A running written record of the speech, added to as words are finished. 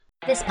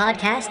This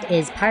podcast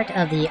is part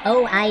of the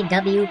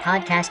OIW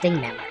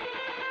Podcasting Network.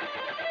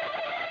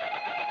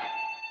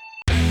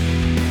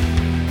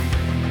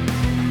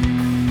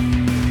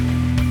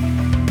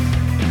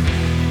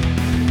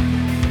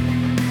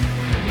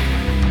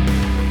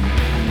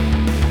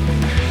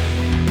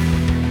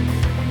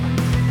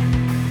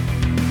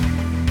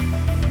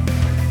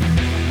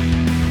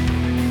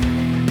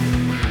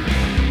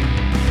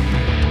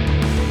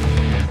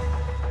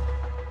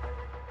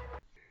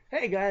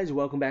 Hey guys,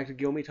 welcome back to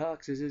Guilmy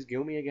Talks. This is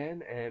Guilmy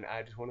again, and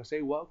I just want to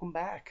say welcome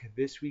back.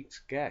 This week's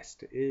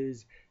guest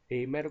is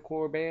a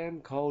metalcore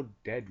band called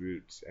Dead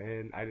Roots,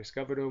 and I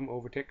discovered them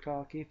over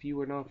TikTok. If you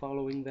are not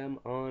following them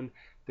on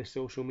the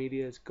social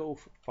medias, go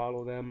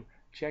follow them,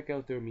 check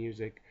out their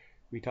music.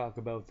 We talk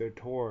about their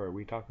tour,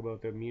 we talk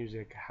about their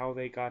music, how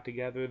they got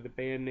together, the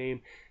band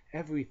name,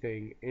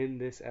 everything in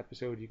this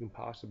episode you can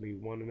possibly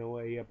want to know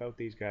about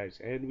these guys.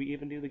 And we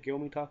even do the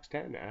Guilmy Talks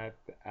 10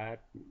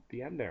 at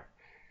the end there.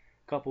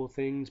 Couple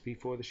things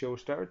before the show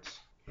starts.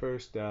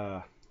 First,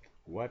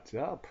 what's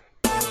up?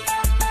 People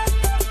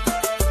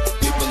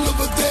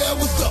over there,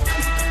 what's up?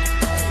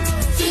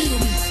 Feel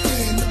me,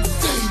 stand up,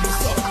 say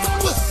what's up?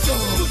 What's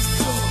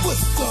up?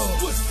 What's up?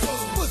 What's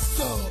up? What's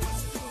up?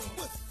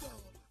 What's up?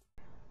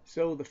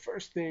 So the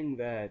first thing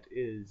that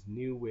is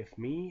new with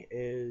me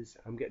is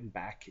I'm getting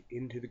back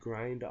into the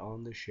grind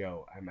on the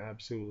show. I'm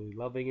absolutely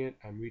loving it.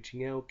 I'm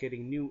reaching out,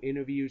 getting new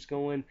interviews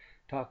going,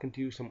 talking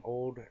to some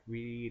old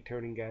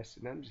returning guests,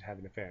 and I'm just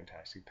having a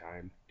fantastic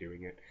time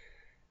doing it.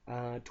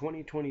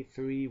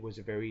 2023 was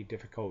a very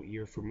difficult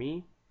year for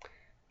me,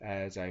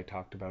 as I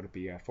talked about it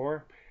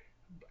before,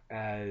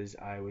 as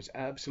I was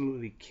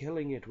absolutely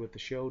killing it with the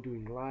show,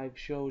 doing live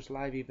shows,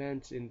 live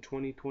events in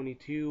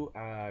 2022.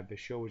 The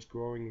show is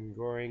growing and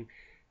growing,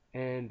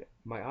 and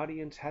my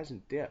audience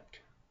hasn't dipped,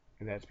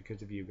 and that's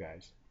because of you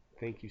guys.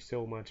 Thank you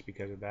so much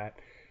because of that.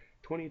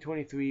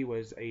 2023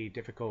 was a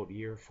difficult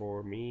year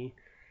for me,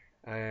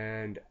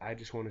 and I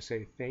just want to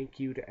say thank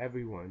you to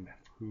everyone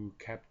who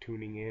kept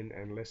tuning in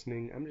and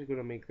listening. I'm just going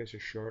to make this a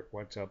short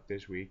what's up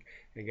this week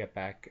and get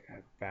back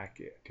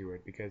to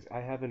it because I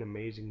have an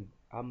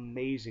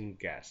amazing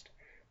guest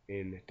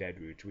in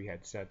Dead Roots. We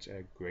had such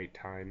a great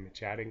time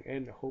chatting,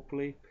 and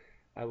hopefully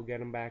I will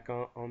get him back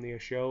on the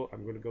show.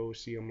 I'm going to go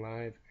see him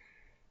live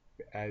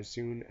as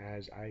soon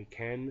as I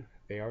can.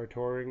 They are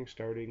touring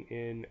starting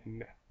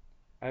in,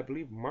 I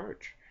believe,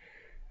 March.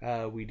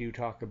 We do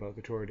talk about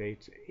the tour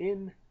dates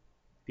in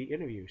the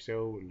interview,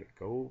 so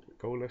go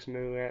listen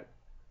to that.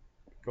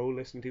 Go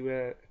listen to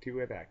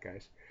that,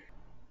 guys.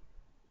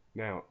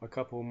 Now, a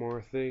couple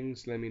more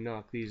things. Let me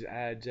knock these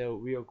ads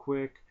out real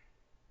quick.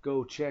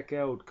 Go check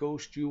out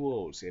Ghost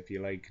Jewels if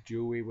you like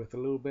jewelry with a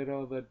little bit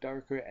of a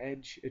darker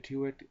edge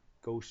to it.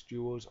 Ghost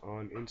Jewels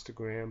on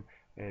Instagram,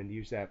 and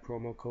use that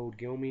promo code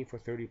Guilmy for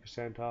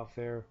 30% off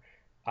there.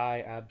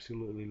 I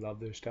absolutely love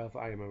their stuff.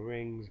 I am a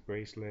rings,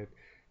 bracelet.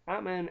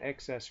 I'm an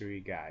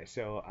accessory guy,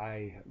 so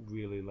I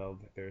really love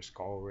their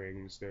skull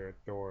rings, their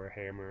Thor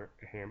hammer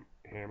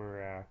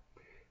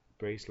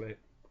bracelet.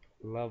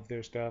 Love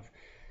their stuff.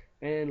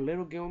 And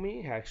little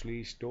Guilmy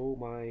actually stole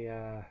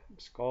my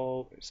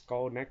skull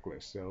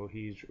necklace, so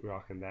he's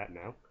rocking that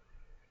now.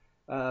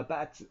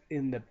 Bats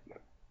in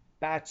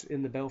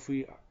the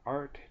Belfry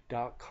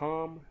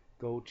art.com.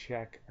 Go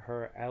check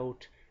her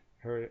out.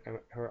 Her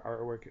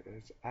artwork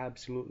is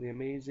absolutely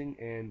amazing,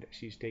 and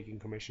she's taking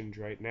commissions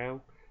right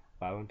now.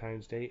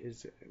 Valentine's Day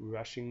is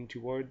rushing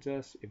towards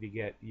us. If you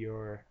get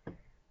your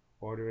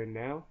order in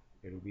now,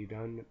 it'll be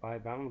done by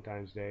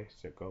Valentine's Day,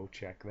 so go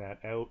check that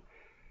out.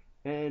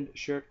 And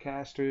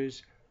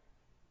Shirtcasters,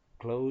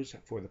 clothes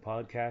for the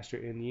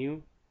podcaster in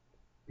you.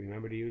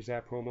 Remember to use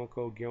that promo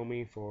code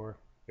Guilmy for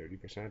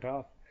 30%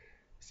 off.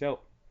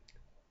 So,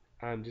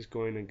 I'm just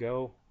going to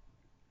go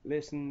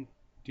listen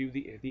to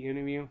the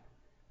interview.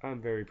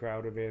 I'm very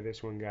proud of it,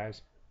 this one,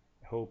 guys.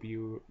 Hope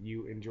you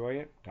enjoy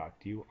it. Talk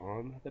to you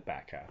on the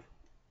back half.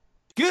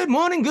 Good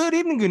morning, good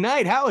evening, good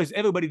night. How is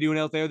everybody doing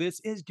out there? This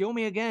is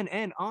Guilmy again,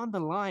 and on the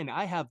line,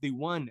 I have the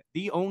one,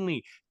 the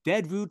only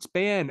Dead Roots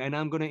band, and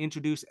I'm going to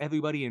introduce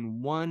everybody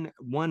in one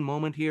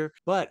moment here.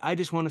 But I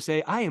just want to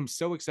say I am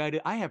so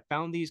excited. I have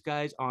found these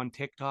guys on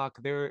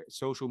TikTok. Their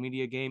social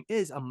media game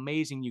is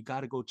amazing. You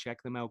got to go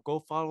check them out.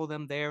 Go follow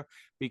them there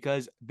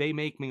because they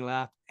make me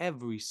laugh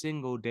every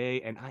single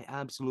day, and I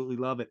absolutely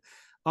love it.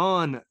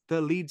 On the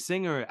lead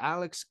singer,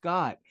 Alex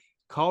Scott.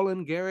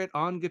 Colin Garrett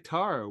on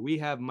guitar. We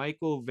have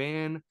Michael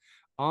Van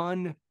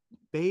on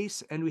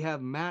bass, and we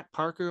have Matt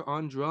Parker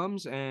on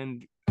drums.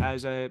 And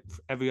as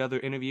every other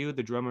interview,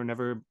 the drummer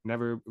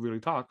never really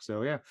talks.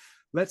 So yeah,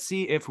 let's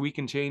see if we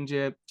can change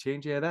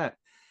that.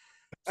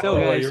 So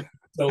guys, you're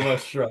so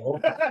much trouble.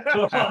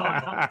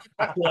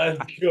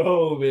 Let's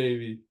go,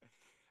 baby.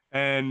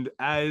 And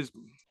as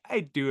I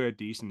do a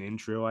decent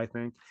intro, I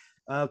think.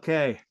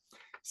 Okay,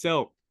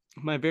 so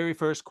my very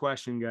first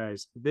question,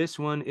 guys. This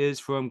one is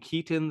from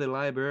Keaton the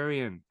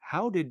Librarian.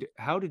 How did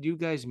you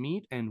guys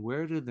meet, and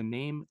where did the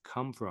name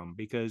come from?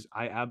 Because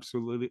I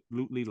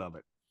absolutely love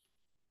it.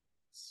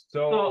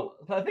 So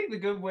I think the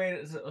good way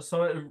is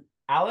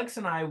Alex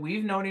and I,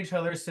 we've known each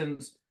other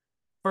since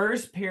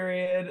first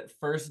period,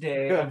 first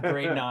day of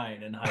grade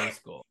 9 in high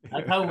school.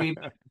 That's how we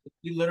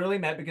literally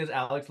met because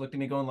Alex looked at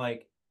me going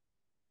like,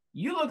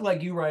 "You look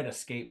like you ride a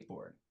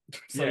skateboard,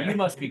 so you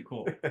must be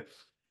cool."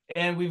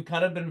 And we've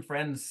kind of been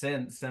friends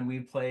since, and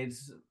we've played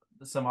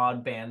some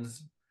odd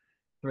bands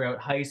throughout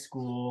high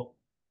school.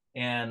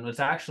 And what's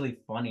actually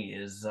funny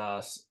is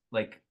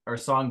like our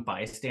song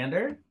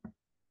Bystander,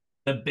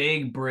 the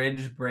big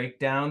bridge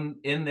breakdown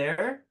in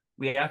there,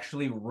 we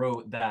actually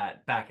wrote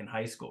that back in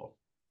high school.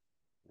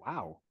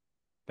 Wow.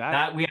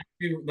 That we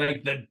actually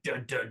like the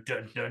dun dun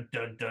dun dun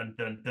dun dun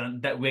dun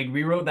dun that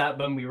we wrote that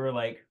when we were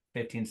like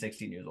 15,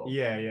 16 years old.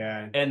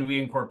 Yeah. And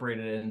we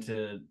incorporated it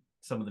into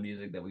some of the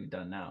music that we've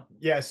done now.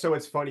 Yeah, so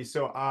it's funny.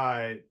 So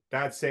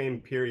that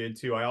same period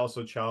too, I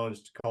also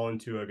challenged Colin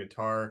to a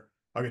guitar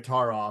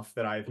off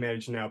that I've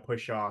managed to now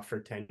push off for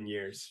 10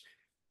 years.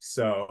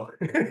 So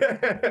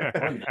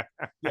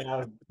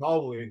yeah,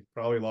 probably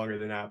longer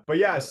than that. But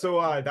yeah,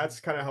 so that's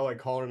kind of how like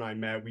Colin and I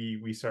met.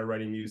 We started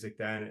writing music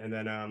then, and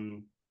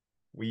then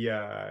we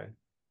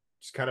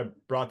just kind of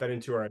brought that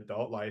into our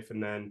adult life.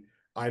 And then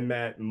I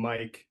met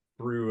Mike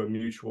through a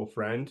mutual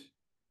friend,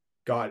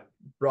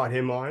 brought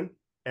him on,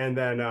 and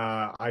then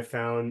I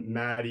found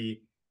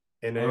Maddie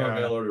in a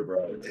I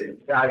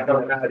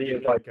found Maddie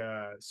in like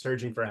a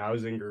searching for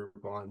housing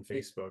group on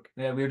Facebook.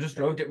 Yeah, we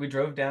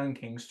drove down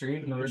King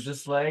Street and we were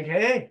just like,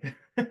 hey.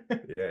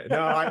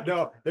 Yeah,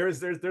 no,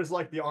 there's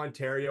like the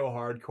Ontario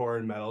hardcore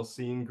and metal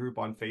scene group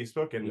on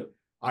Facebook, and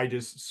I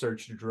just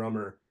searched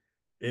drummer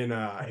in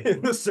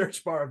the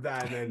search bar of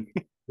that, and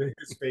then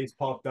his face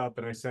popped up,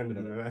 and I sent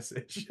him a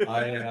message.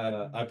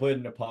 I played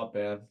in a pop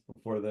band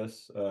before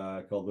this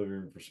called Living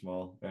Room for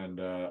Small, and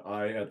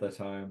I at the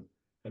time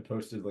had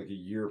posted like a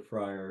year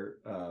prior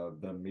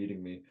them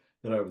meeting me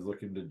that I was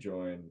looking to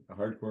join a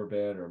hardcore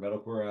band or a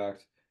metalcore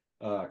act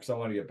because I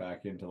want to get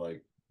back into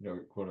like, you know,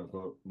 quote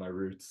unquote my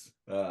roots.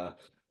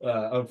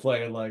 I'm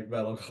playing like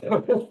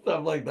metalcore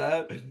stuff like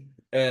that,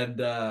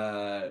 and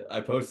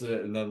I posted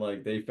it, and then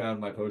like they found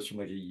my post from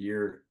like a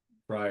year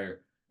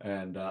prior,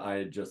 and I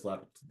had just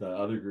left the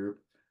other group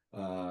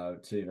to,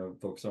 you know,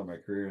 focus on my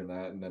career and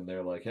that, and then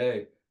they're like,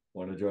 "Hey,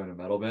 want to join a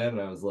metal band?"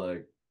 And I was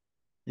like,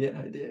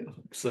 "Yeah, I do."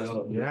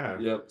 So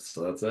yep.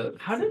 So that's it.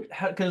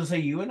 Because so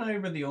you and I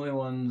were the only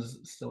ones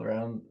still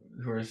around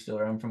who are still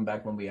around from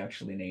back when we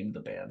actually named the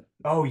band.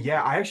 Oh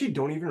yeah, I actually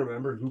don't even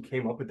remember who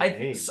came up with the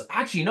name.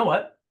 Actually, you know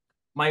what?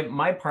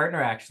 My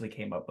partner actually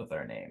came up with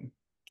our name.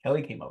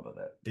 Kelly came up with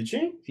it. Did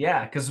she?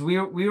 Yeah, because we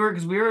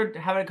were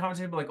having a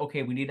conversation like,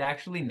 okay, we need to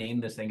actually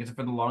name this thing. Because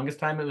for the longest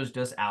time it was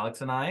just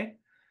Alex and I.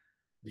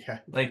 Yeah.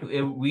 Like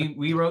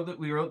we wrote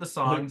the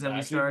songs and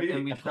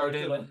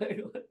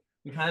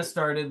we kind of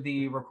started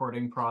the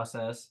recording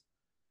process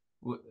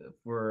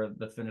for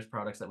the finished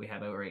products that we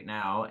have out right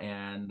now,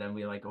 and then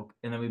we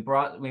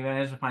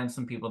managed to find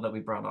some people that we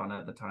brought on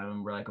at the time,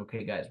 and we're like,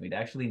 okay guys, we'd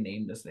actually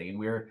name this thing, and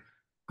we were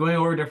going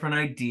over different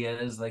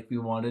ideas. Like we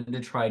wanted to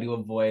try to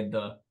avoid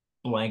the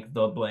blank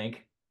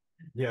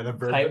yeah, the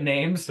verb type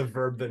names, the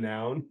verb, the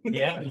noun.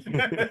 Yeah.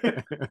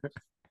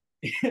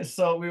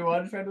 So we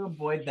wanted to try to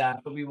avoid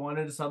that, but we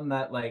wanted something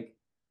that like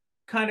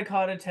kind of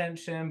caught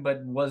attention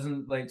but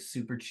wasn't like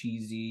super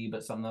cheesy,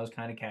 but something that was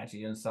kind of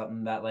catchy and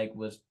something that like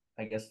was,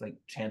 I guess, like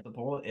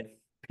chantable if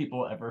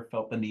people ever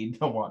felt the need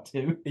to want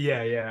to.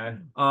 Yeah.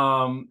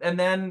 And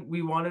then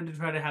we wanted to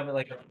try to have it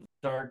like a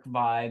dark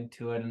vibe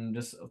to it, and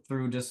just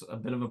through just a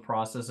bit of a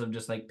process of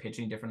just like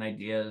pitching different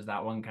ideas,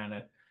 that one kind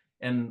of,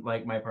 and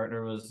like my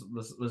partner was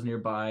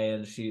nearby,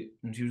 and she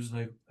was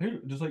like, hey,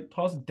 just like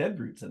toss Dead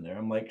Roots in there.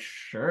 I'm like,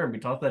 sure. We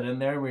tossed that in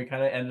there. We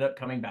kind of ended up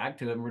coming back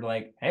to it, and we're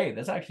like, hey,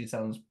 this actually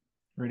sounds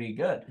pretty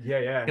good.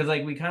 Yeah. Because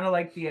like we kind of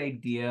like the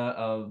idea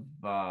of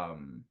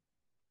kind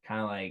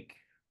of like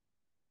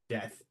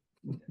death.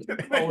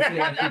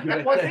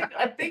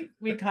 I think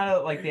we kind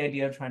of like the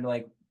idea of trying to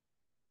like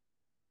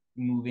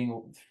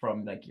moving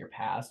from like your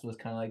past was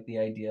kind of like the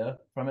idea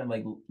from it,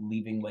 like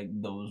leaving like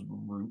those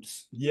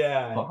roots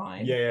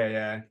behind.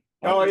 Yeah.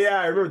 Oh yeah,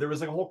 I remember there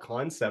was like a whole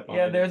concept on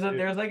it. There's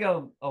like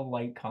a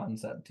light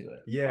concept to it.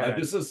 Yeah. I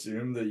just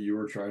assumed that you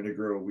were trying to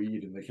grow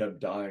weed and they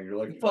kept dying. You're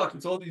like, fuck,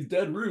 it's all these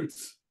dead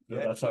roots.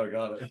 Yeah, that's how I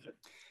got it.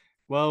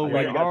 Well, you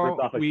got ripped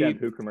off a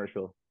shampoo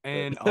commercial.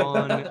 And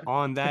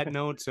on that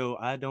note, so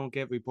I don't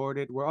get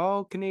reported, we're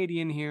all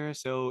Canadian here,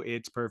 so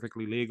it's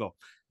perfectly legal.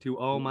 To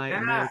all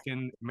my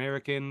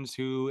Americans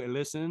who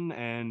listen,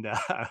 and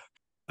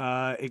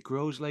it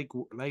grows like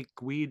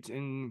weeds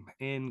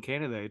in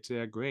Canada. It's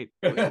great.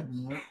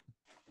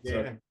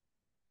 Yeah.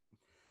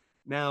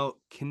 Now,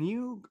 can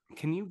you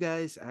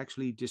guys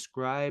actually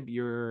describe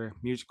your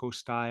musical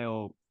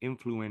style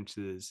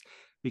influences?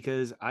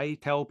 Because I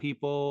tell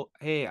people,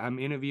 hey, I'm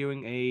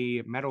interviewing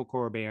a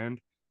metalcore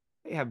band.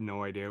 They have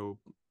no idea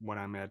what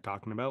I'm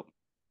talking about.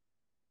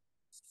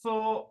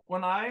 So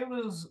when I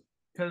was,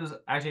 because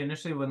actually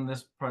initially when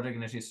this project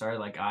initially started,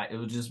 like it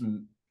was just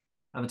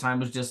at the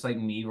time it was just like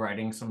me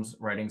writing some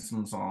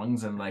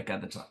songs, and like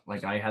at the time,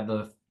 like I had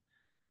the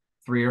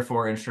 3 or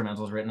 4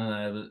 instrumentals written, and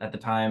I was, at the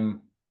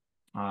time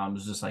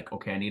was just like,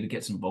 okay, I need to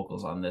get some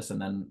vocals on this.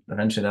 And then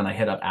eventually then I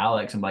hit up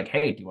Alex and like,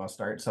 hey, do you want to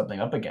start something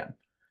up again?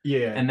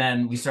 Yeah. And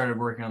then we started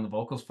working on the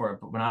vocals for it.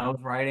 But when I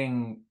was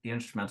writing the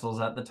instrumentals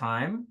at the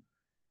time,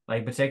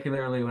 like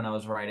particularly when I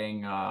was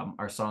writing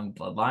our song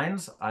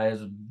Bloodlines,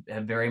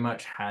 have very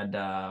much had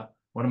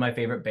one of my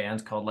favorite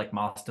bands called like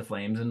Moss to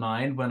Flames in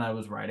mind when I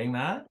was writing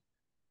that.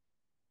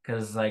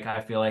 Because like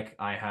I feel like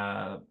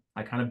I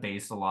kind of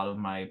based a lot of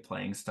my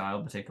playing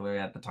style, particularly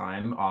at the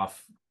time,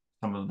 off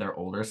some of their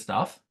older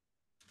stuff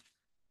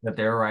that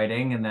they're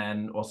writing, and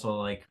then also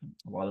like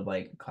a lot of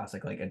like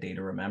classic like A Day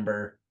to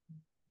Remember.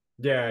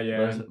 Yeah,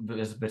 yeah.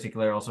 Was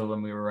particular also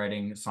when we were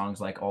writing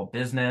songs like All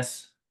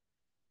Business.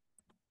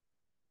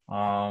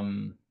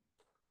 Um,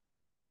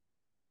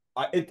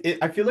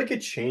 I feel like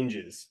it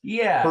changes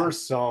yeah. per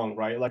song,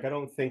 right? Like I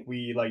don't think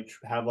we like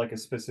have like a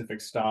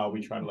specific style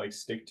we try to like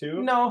stick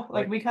to. No,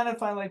 like we kind of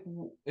find like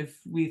if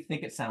we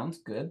think it sounds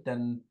good,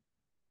 then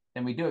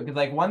we do it. Because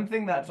like one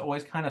thing that's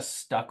always kind of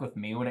stuck with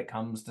me when it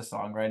comes to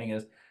songwriting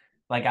is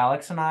like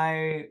Alex and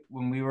I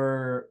when we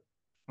were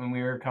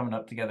coming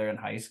up together in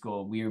high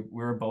school, we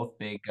were both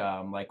big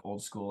like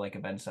old school like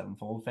Avenged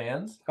Sevenfold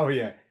fans. Oh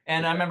yeah.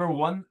 And I remember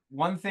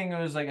one thing, it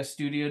was like a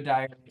studio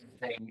diary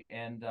thing,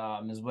 and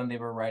is when they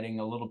were writing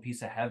A Little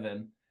Piece of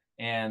Heaven,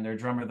 and their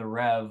drummer, the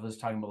Rev, was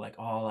talking about like,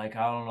 oh, like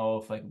I don't know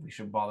if like we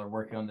should bother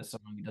working on this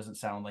song. It doesn't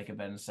sound like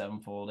Avenged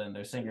Sevenfold. And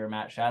their singer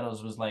Matt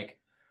Shadows was like,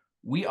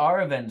 we are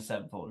Avenged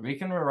Sevenfold. We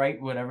can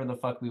write whatever the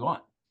fuck we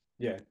want.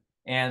 Yeah.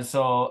 And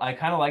so I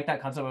kind of like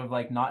that concept of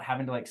like not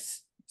having to like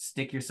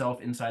stick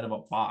yourself inside of a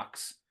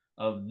box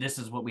of this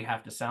is what we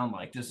have to sound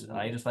like.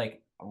 I just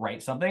like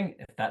write something.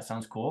 If that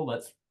sounds cool,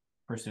 let's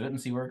pursue it and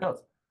see where it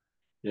goes.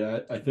 Yeah,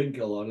 I think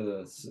a lot of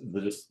this,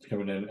 they're just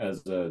coming in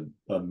as a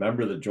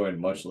member that joined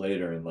much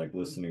later and like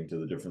listening to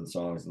the different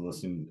songs and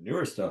listening to the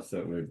newer stuff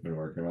that we've been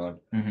working on.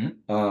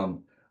 Mm-hmm.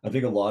 I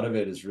think a lot of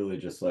it is really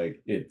just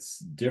like it's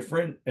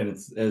different, and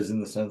it's as in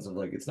the sense of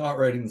like it's not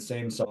writing the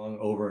same song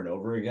over and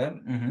over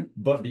again, Mm-hmm.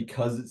 but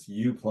because it's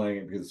you playing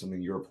it, because it's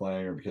something you're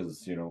playing, or because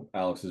it's, you know,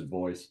 Alex's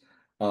voice,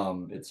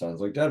 it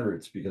sounds like Dead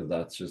Roots because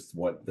that's just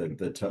what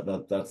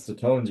that's the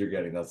tones you're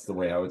getting, that's the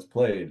way how it's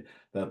played,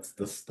 that's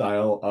the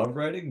style of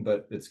writing.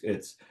 But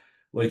it's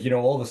like, you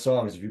know, all the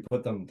songs, if you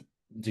put them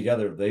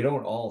together, they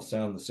don't all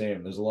sound the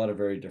same. There's a lot of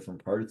very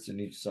different parts in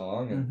each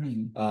song,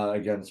 and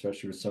again,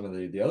 especially with some of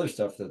the other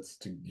stuff that's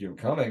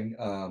coming.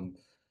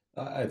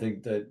 I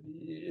think that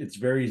it's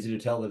very easy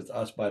to tell that it's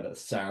us by the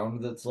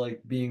sound that's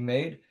like being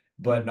made,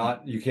 but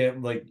not, you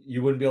can't, like,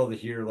 you wouldn't be able to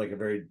hear like a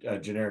very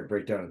generic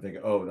breakdown and think,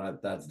 oh,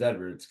 that's Dead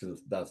Roots,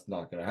 because that's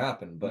not going to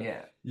happen. But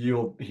yeah,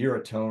 you'll hear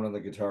a tone on the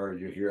guitar,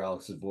 you'll hear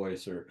Alex's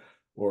voice, or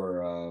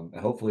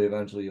hopefully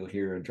eventually you'll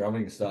hear a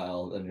drumming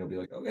style and you'll be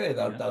like, okay,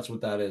 that's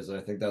what that is. And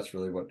I think that's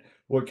really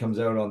what comes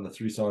out on the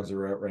 3 songs that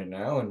are out right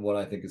now, and what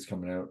I think is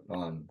coming out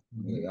on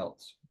anything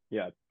else.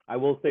 Yeah, I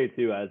will say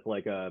too, as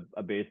like a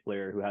bass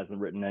player who hasn't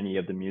written any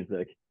of the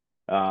music,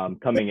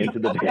 coming into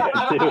the band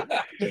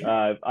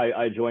too,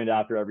 I joined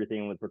after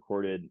everything was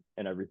recorded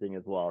and everything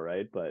as well,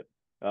 right? But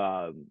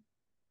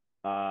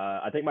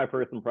I think my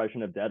first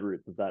impression of Dead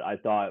Roots is that I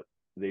thought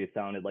they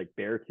sounded like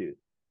Beartooth,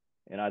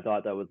 and I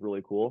thought that was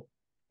really cool.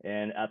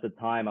 And at the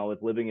time, I was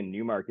living in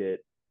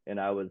Newmarket,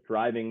 and I was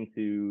driving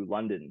to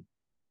London,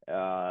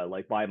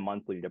 like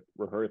bi-monthly to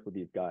rehearse with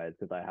these guys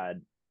because I had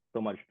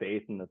so much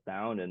faith in the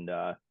sound, and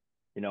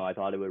you know, I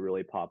thought it would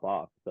really pop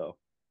off. So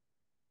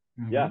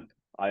yeah,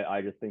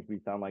 I just think we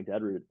sound like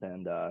Dead Roots,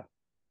 and I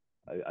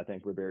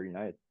think we're very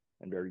nice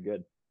and very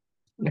good.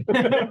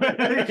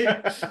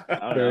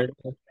 I don't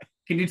know.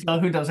 Can you tell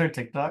who does our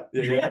TikTok?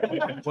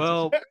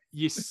 Well,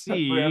 you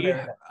see,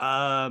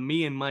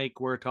 me and Mike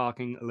were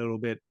talking a little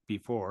bit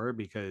before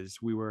because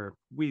we were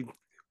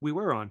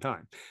on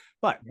time,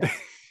 but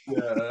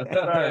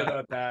Sorry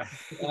about that.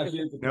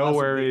 no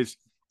worries.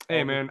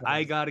 Hey man,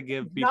 I gotta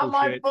give people not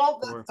my shit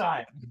fault this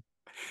time.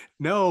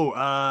 No,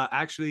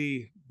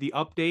 actually, the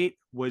update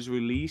was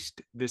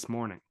released this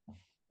morning.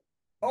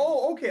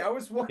 Oh, okay. I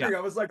was wondering. I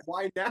was like,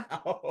 why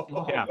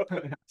now? Yeah.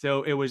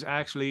 So it was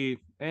actually,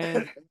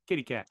 and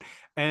kitty cat,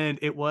 and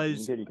it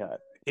was Kitty cat.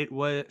 It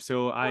was,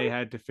 so I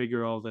had to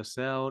figure all this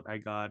out.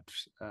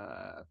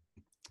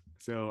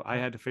 So I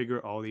had to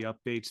figure all the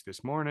updates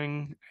this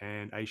morning,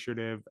 and I should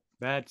have.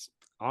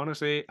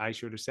 Honestly, I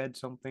should have said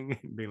something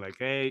and be like,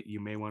 "Hey,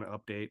 you may want to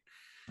update."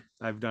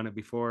 I've done it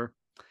before.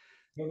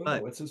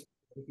 No, it's just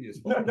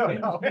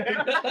No.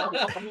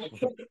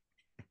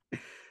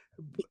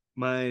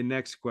 My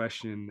next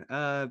question.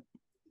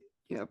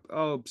 Yep,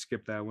 I'll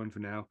skip that one for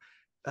now.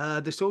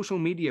 The social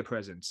media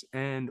presence,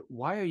 and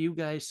why are you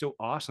guys so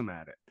awesome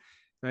at it?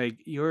 Like,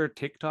 your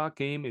TikTok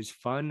game is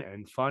fun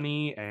and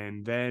funny,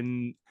 and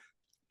then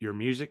your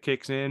music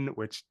kicks in,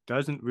 which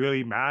doesn't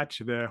really match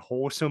the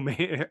wholesome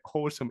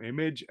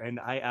image, and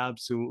I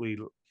absolutely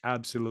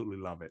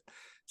love it.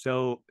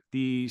 So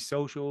the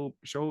social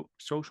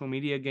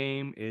media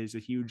game is a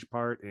huge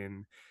part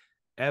in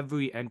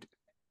every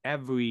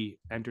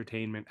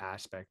entertainment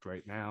aspect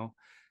right now.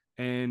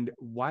 And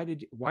why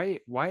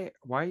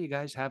are you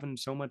guys having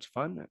so much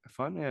fun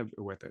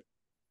with it?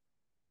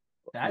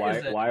 That why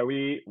is a, why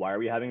are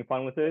we having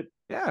fun with it?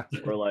 Yeah.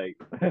 Or like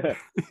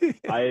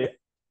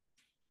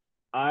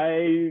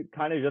I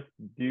kind of just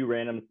do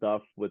random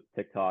stuff with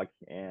TikTok,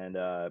 and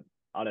I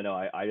don't know.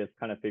 I just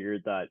kind of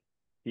figured that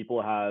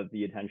people have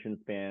the attention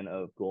span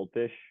of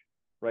goldfish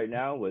right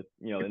now, with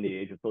in the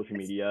age of social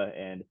media,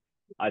 and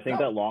I think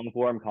that long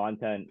form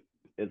content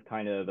is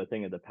kind of a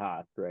thing of the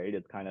past, right?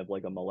 It's kind of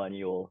like a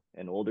millennial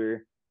and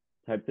older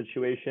type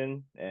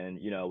situation, and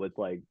with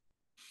like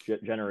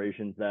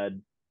Generation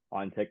Z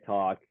on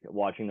TikTok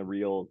watching the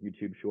real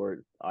YouTube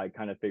shorts, I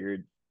kind of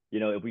figured,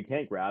 if we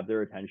can't grab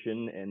their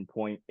attention in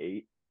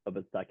 0.8 of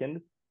a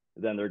second,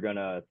 then they're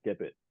gonna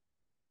skip it.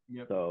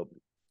 Yep. So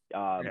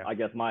Yeah. I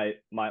guess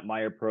my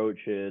approach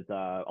is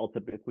I'll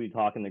typically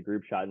talk in the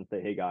group chat and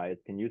say, hey guys,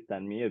 can you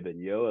send me a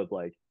video of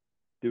like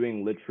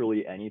doing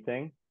literally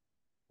anything?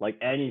 Like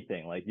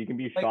anything. Like you can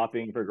be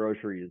shopping for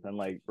groceries and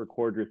like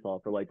record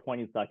yourself for like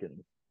 20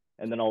 seconds.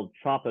 And then I'll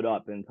chop it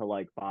up into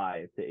like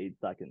 5 to 8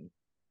 seconds.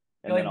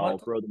 And Like, then I'll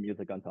throw the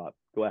music on top.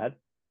 Go ahead.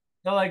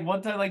 no, like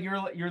one time, like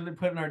you're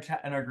putting our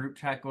chat in our group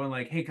chat, going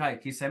like, "Hey, Kai,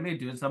 can you send me a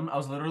doing something?" I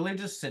was literally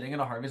just sitting in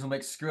a Harvey's. I'm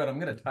like, "Screw it, I'm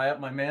gonna tie up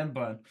my man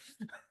bun."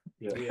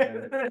 Yeah.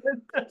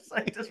 It's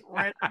like just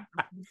random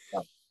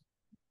stuff.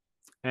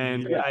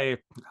 And Yeah.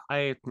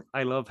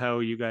 I love how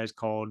you guys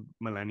called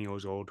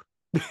millennials old.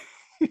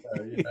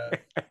 Yeah.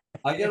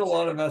 I get a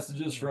lot of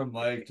messages from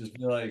Mike just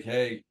be like,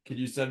 "Hey, can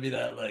you send me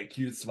that like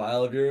cute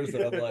smile of yours?"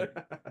 And I'm like,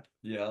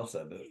 "Yeah, I'll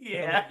send it."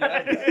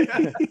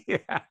 Yeah.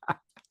 Yeah.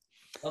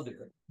 I'll do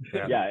it.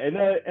 Yeah,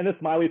 and the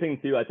smiley thing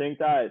too. I think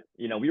that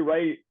we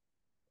write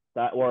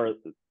that, or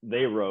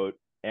they wrote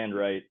and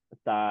write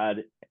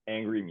sad,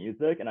 angry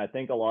music, and I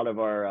think a lot of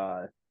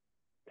our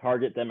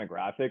target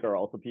demographic are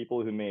also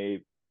people who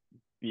may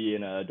be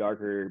in a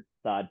darker,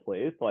 sad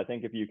place. So I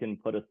think if you can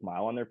put a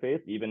smile on their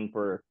face, even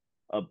for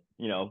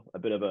a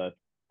bit of a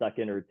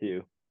second or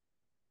two,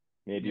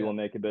 maybe Yeah. will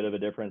make a bit of a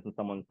difference in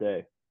someone's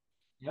day.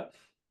 Yep.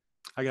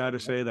 I gotta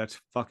say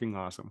that's fucking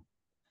awesome.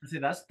 See,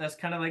 that's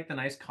kind of like the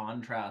nice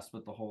contrast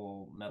with the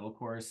whole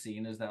metalcore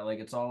scene, is that like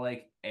it's all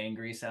like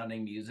angry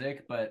sounding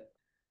music, but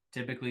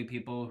typically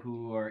people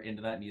who are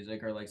into that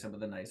music are like some of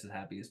the nicest,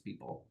 happiest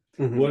people.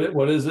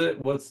 What is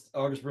it? What's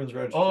August Burns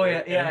Red? Oh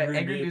yeah,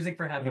 angry music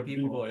for happy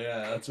people.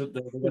 Yeah, that's what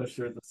they got a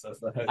shirt that says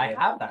that. I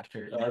have that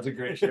shirt. Oh, that's a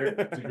great shirt.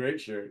 It's a great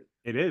shirt.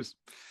 It is.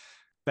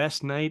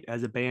 Best night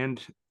as a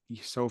band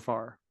so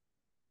far.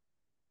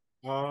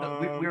 We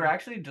were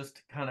actually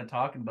just kind of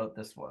talking about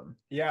this one.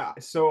 Yeah,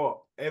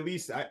 so at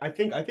least I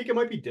think it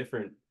might be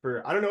different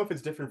for, I don't know if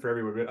it's different for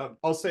everyone, but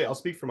I'll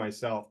speak for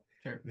myself.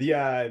 Sure.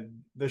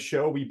 The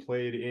show we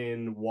played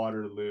in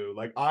Waterloo,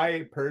 like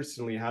I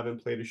personally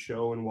haven't played a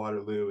show in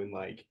Waterloo in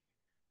like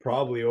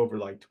probably over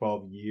like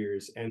 12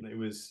 years, and it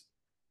was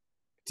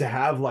to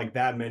have like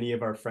that many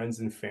of our friends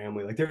and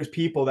family. Like there's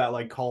people that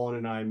like Colin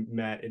and I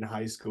met in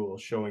high school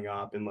showing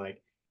up, and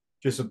like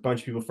just a bunch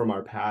of people from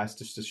our past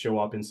just to show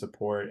up and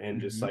support and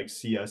just like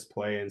see us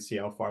play and see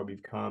how far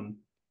we've come.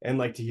 And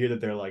like to hear that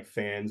they're like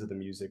fans of the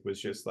music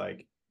was just so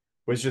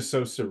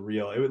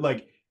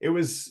surreal. It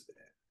was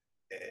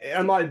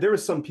I'm like, there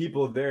was some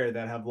people there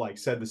that have like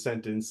said the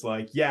sentence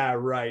like, yeah,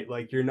 right,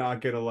 like you're not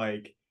gonna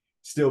like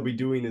still be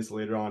doing this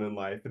later on in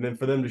life. And then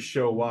for them to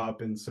show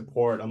up and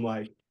support, I'm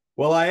like,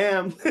 well, I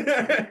am.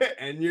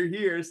 And you're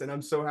here, and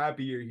I'm so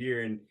happy you're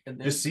here. And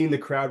just seeing the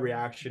crowd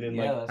reaction and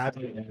like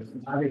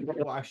having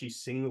people actually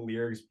sing the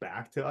lyrics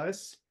back to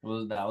us.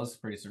 Well, that was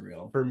pretty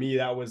surreal. For me,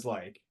 that was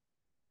like,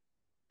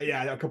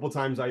 yeah, a couple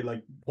times I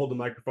like pulled the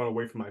microphone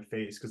away from my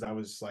face because I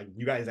was like,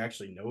 "You guys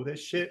actually know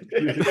this shit?"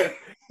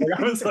 Like,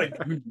 I was like,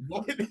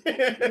 "What?"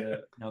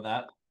 No,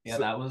 that So-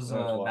 that was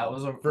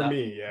For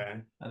me, yeah.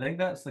 I think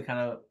that's the kind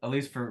of, at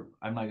least for,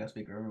 I'm not gonna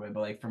speak for everybody,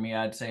 but like for me,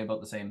 I'd say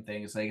about the same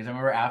thing. It's like, 'cause I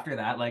remember after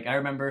that, like I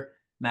remember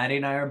Maddie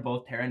and I are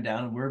both tearing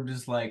down, and we're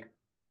just like,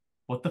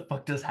 what the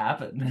fuck just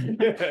happened?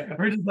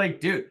 We're just like,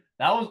 dude,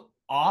 that was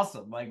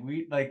awesome. Like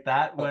we like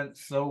that went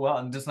so well,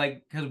 and just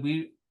like because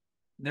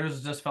there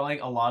was just felt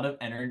like a lot of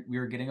energy. We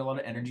were getting a lot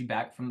of energy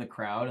back from the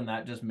crowd, and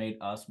that just made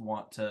us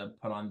want to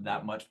put on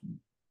that much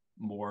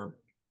more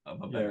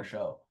of a better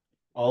show.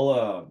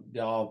 I'll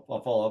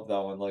follow up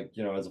that one. Like,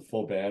 as a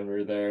full band, we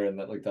were there, and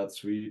that's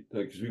sweet.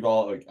 Like, because we've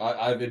all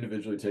I've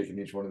individually taken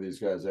each one of these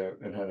guys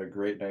out and had a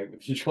great night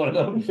with each one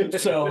of them.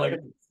 So like,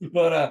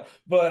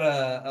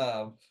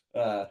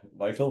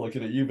 Michael,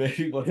 looking at you,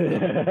 baby.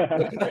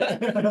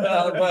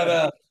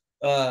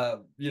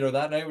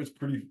 That night was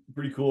pretty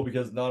cool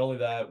because not only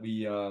that,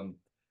 we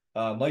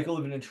Michael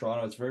living in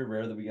Toronto, it's very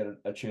rare that we get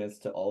a chance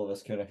to all of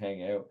us kind of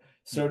hang out.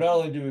 So not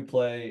only do we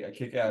play a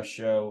kick-ass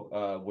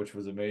show, which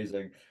was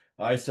amazing,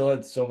 I still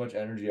had so much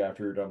energy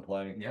after we were done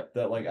playing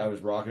that like I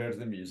was rocking out to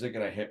the music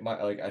and I hit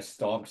I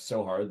stomped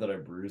so hard that I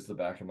bruised the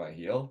back of my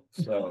heel.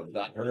 So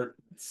that hurt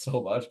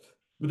so much.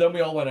 But then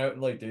we all went out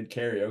and like did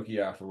karaoke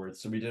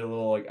afterwards. So we did a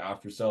little like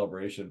after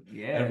celebration.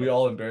 Yeah. And we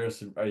all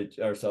embarrassed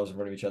ourselves in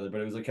front of each other. But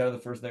it was like kind of the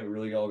first night we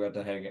really all got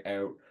to hang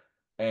out.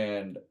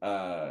 And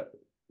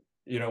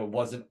it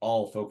wasn't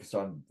all focused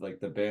on like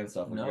the band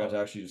stuff. Like, we got to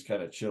actually just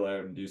kind of chill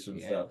out and do some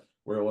stuff.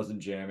 where it wasn't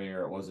jamming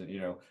or it wasn't,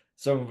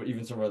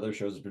 even some other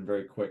shows have been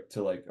very quick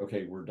to like,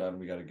 okay, we're done,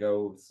 we gotta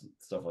go,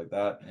 stuff like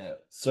that. Yeah.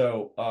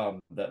 So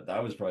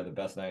that was probably the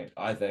best night,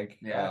 I think.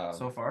 Yeah,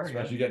 so far,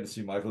 especially getting to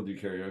see Michael do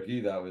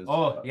karaoke. That was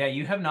yeah,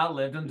 you have not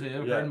lived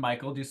until yeah. heard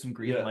Michael do some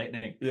Green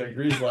Lightning. Yeah,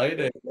 Grease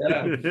Lightning.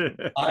 Yeah.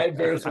 I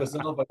embarrassed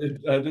myself. I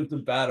did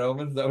the Bad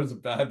Omens. That was a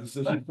bad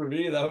decision for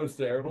me. That was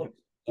terrible.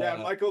 Yeah,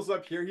 Michael's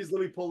up here. He's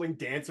literally pulling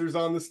dancers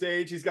on the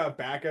stage. He's got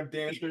backup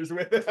dancers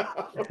with him.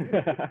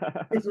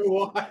 It's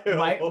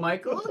wild.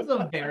 Michael is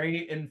a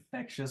very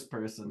infectious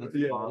person.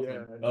 It's awesome.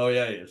 Yeah. Oh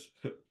yeah, he is.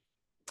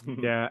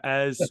 Yeah,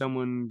 as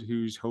someone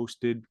who's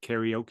hosted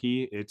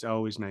karaoke, it's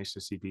always nice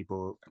to see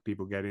people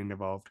getting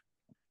involved.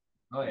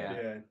 Oh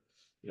yeah.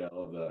 Yeah, I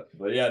love that.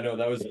 But yeah, no,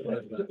 that was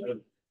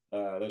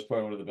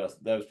probably one of the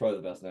best. That was probably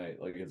the best night,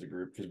 like as a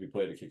group, because we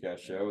played a kick-ass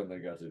show and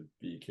then got to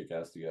be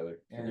kick-ass together.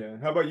 Yeah.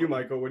 How about you,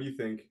 Michael? What do you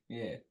think?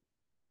 Yeah.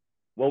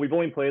 Well, we've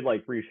only played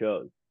like 3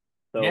 shows.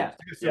 So yeah.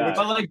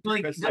 But like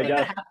I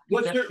guess,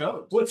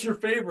 what's your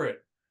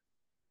favorite?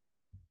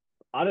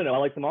 I don't know. I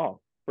like them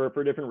all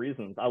for different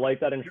reasons. I like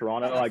that in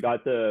Toronto. I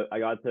got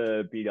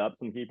to beat up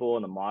some people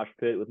in the mosh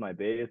pit with my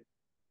bass.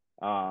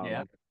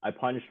 I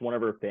punched one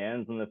of her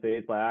fans in the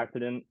face by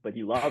accident, but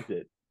he loved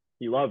it.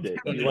 He loved it.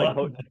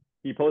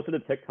 He posted a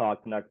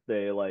TikTok the next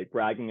day, like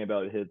bragging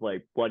about his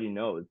like bloody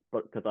nose,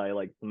 because I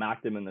like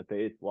smacked him in the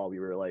face while we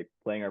were like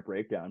playing our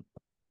breakdown.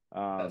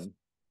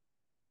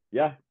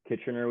 Yeah,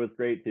 Kitchener was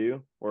great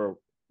too, or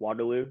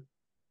Waterloo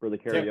for the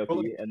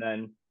karaoke, and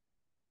then.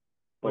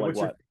 But like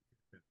what?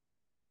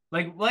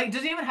 Like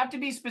doesn't even have to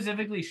be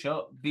specifically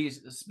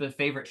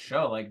favorite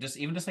show. Like just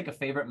like a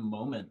favorite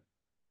moment.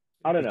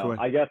 I don't know.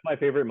 I guess my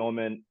favorite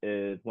moment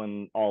is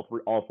when all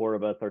 4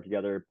 of us are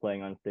together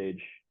playing on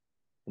stage,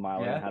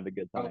 smiling and have a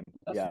good time.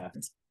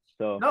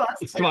 So no,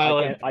 that's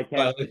smiling. I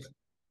can't.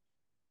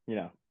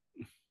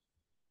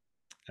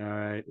 All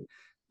right.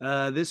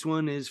 This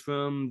one is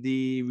from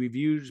the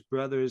Reviews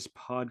Brothers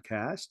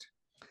podcast.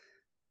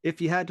 If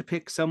you had to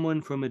pick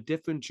someone from a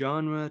different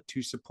genre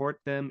to support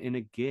them in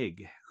a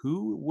gig,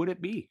 who would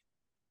it be?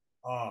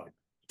 Oh,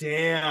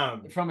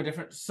 damn. From a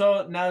different.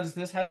 So now does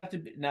this have to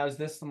be? Now is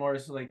this the more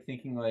like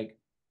thinking like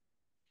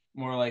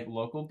more like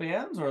local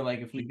bands, or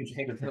like if we could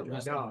pick just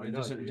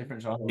a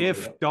different genre?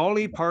 If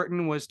Dolly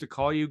Parton was to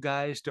call you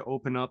guys to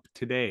open up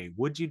today,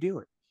 would you do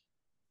it?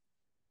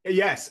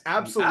 Yes,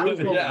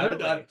 absolutely.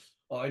 Yeah,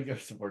 I'd go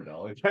support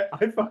Dolly.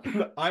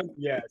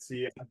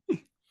 See,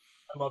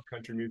 I love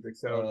country music,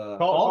 so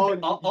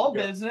all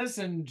business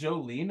and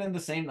Jolene in the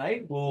same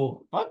night.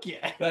 Oh, fuck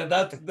yeah!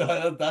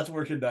 That's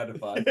working 9 to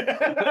 5.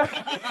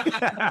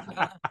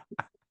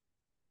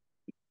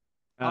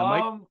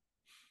 Mike?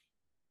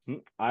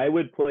 I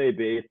would play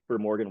bass for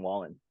Morgan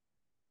Wallen.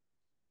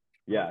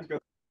 Yeah,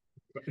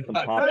 some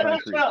pop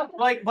country.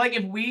 Like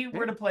if we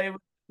were to play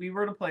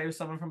with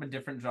someone from a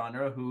different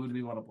genre, who do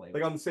we want to play with?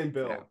 Like on the same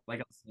bill. Yeah, like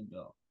on the same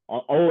bill.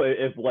 Oh,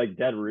 if like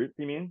Dead Roots,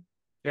 you mean?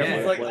 Yeah,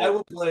 it's like I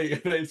will play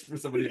bass for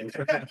somebody else.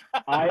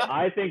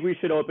 I think we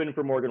should open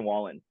for Morgan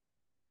Wallen.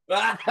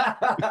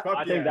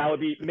 I think that would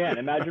be, man.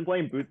 Imagine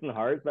playing Boots and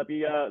Hearts. That'd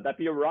be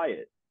a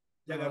riot.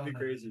 Yeah, that'd be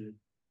crazy.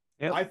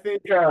 Yep. I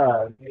think.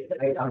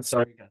 I'm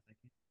sorry.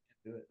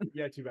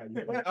 Yeah, too bad.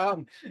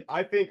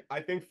 I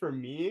think for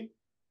me,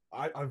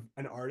 I've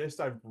an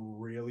artist I've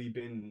really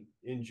been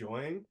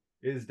enjoying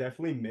is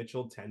definitely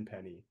Mitchell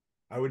Tenpenny.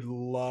 I would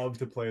love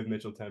to play with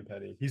Mitchell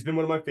Tenpenny. He's been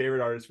one of my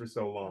favorite artists for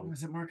so long.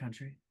 Is it more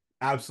country?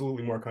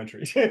 Absolutely more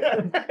country.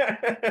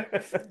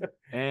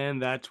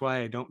 And that's why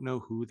I don't know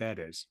who that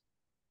is.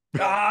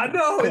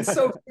 No, it's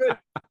so good.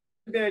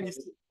 Man, he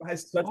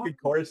has such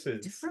good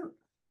choruses. Different.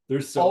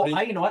 There's so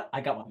many. You know what?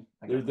 I got one.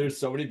 There's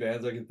so many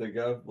bands I can think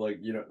of,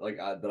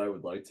 that I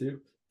would like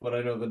to, but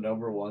I know the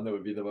number one that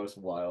would be the most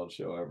wild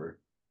show ever.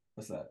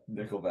 What's that?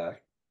 Nickelback.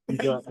 We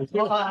got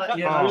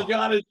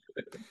it.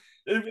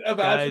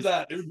 Imagine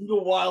that. It would be the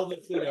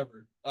wildest thing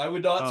ever. I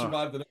would not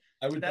survive the night.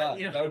 I would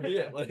die. That would be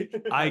it.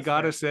 I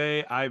gotta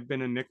say, I've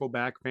been a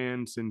Nickelback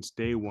fan since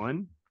day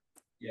one,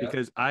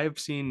 because I've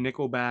seen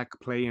Nickelback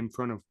play in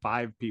front of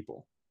 5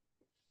 people.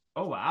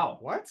 Oh wow!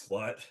 What?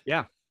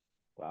 Yeah.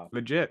 Wow.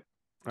 Legit.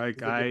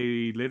 Like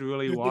I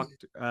literally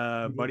walked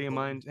buddy of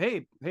mine.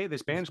 Hey,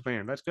 this band's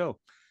playing. Let's go.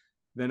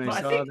 Then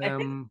I saw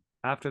them.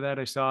 After that,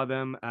 I saw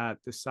them at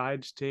the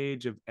side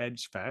stage of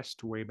Edge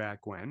Fest way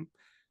back when.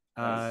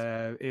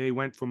 It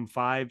went from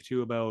 5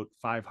 to about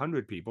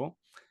 500 people.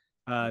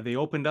 They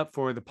opened up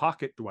for the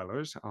Pocket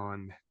Dwellers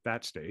on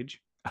that stage,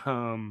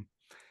 and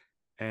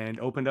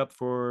opened up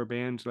for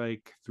bands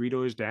like Three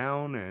Doors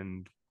Down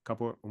and a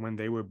couple when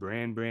they were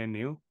brand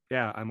new.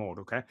 Yeah, I'm old,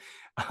 okay?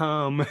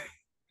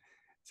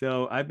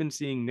 So I've been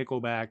seeing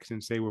Nickelback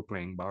since they were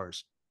playing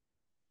bars.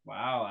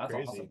 Wow, that's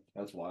crazy. Awesome.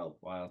 That's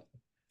wild.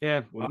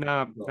 Yeah,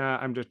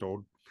 I'm just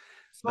old.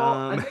 So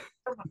I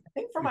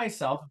think for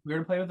myself, if we were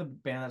to play with a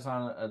band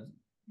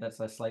that's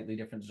a slightly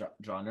different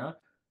genre,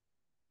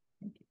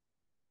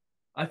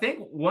 I think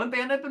one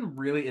band I've been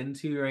really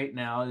into right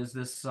now is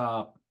this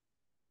pop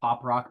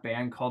rock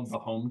band called The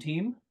Home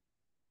Team.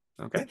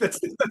 Okay. That's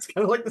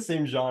kind of like the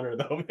same genre,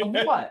 though. Of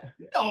Man. what?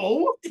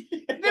 No,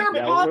 they're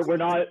Yeah, pop. we're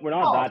not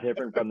that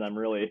different from them,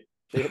 really.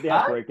 They Huh?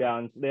 have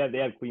breakdowns. They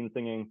have queen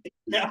singing.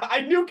 Yeah,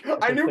 I knew same.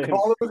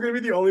 Colin was gonna be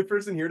the only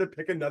person here to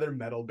pick another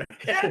metal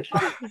band.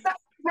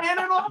 Man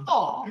at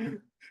all.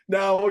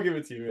 No, we'll give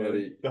it to you, man.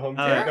 Buddy. The home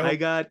All right,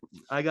 team.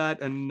 I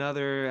got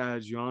another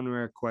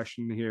genre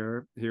question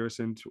here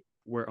since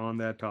we're on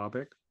that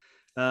topic.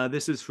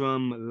 This is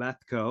from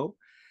Lethco.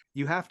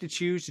 You have to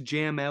choose to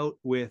jam out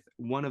with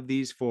one of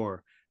these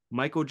four: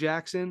 Michael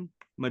Jackson,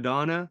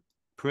 Madonna,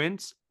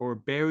 Prince, or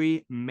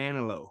Barry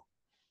Manilow.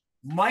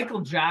 Michael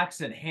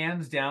Jackson,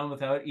 hands down,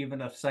 without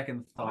even a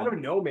second thought. I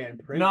don't know, man.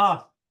 Prince.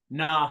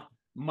 Nah.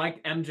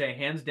 Mike MJ,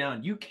 hands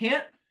down. You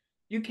can't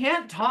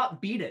top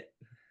beat it.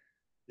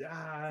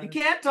 Yeah. You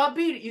can't top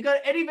beat it. You got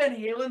Eddie Van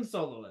Halen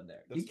solo in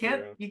there. That's You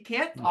can't true. you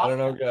can't top I don't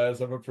know, that.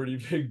 guys. I'm a pretty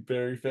big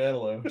Barry fan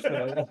of I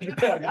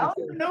don't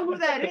even know who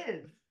that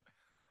is.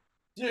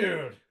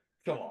 Dude,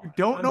 come on.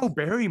 Don't know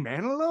Barry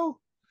Manilow?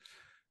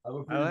 I'm a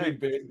I pretty like-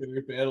 big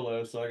Barry fan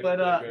of, so I But,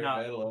 got Barry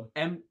no.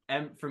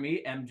 Manilow. For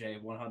me,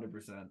 MJ,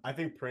 100%. I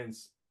think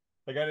Prince.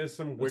 Like I did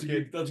some That's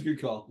a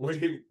good call.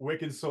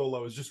 wicked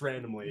solos just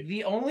randomly.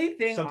 The only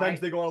thing Sometimes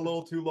they go on a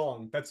little too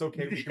long. That's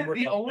okay. We can work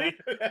The on only-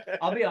 that.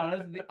 I'll be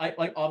honest.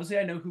 Obviously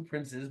I know who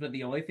Prince is, but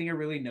the only thing I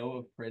really know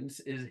of Prince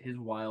is his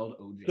wild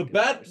OJ. The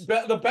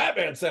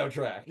Batman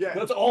soundtrack. Yeah.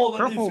 That's all that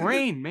Purple needs-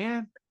 Rain,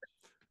 man.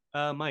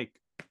 Mike.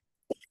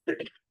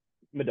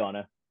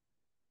 Madonna.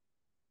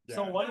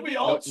 So what We we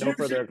all No, no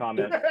further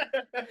comment.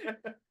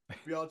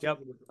 We all Yep.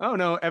 choose- Oh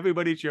no,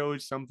 everybody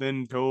chose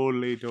something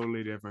totally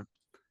different.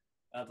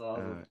 That's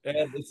awesome.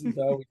 And this is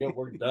how we get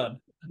work done.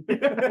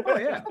 Oh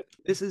yeah.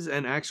 This is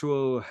an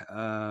actual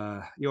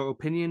your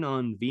opinion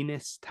on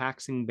Venus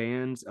taxing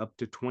bands up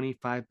to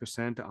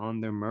 25%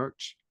 on their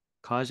merch,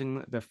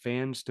 causing the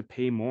fans to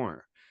pay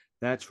more.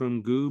 That's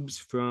from Goobs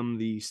from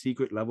the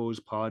Secret Levels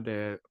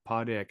podcast.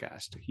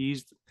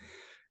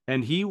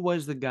 He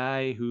was the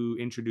guy who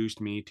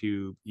introduced me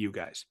to you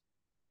guys.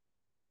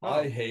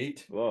 I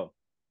hate. Whoa.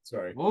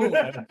 Sorry. Ooh.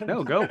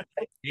 No, go.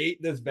 I hate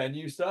this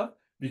venue stuff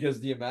because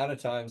the amount of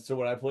times. So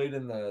when I played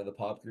in the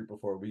pop group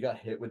before, we got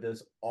hit with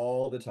this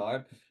all the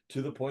time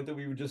to the point that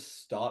we would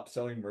just stop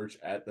selling merch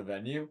at the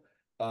venue.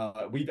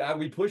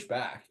 We push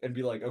back and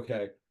be like,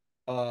 okay,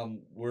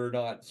 we're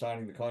not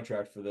signing the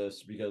contract for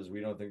this because we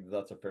don't think that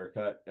that's a fair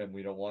cut and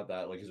we don't want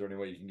that. Like, is there any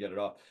way you can get it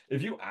off?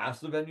 If you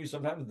ask the venue,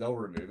 sometimes they'll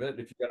remove it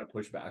if you gotta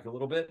push back a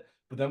little bit.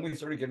 But then we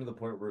started getting to the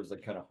point where it's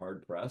like kind of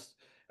hard pressed.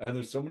 And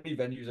there's so many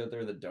venues out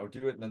there that don't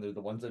do it, and then they're the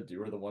ones that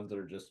do are the ones that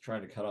are just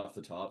trying to cut off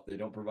the top. They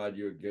don't provide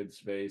you a good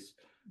space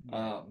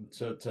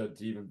to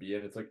even be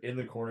in. It's like in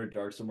the corner,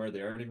 dark somewhere. They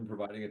aren't even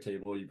providing a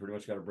table. You pretty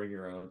much got to bring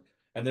your own.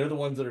 And they're the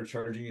ones that are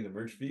charging you the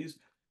merch fees.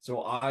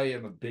 So I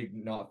am a big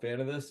not fan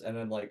of this. And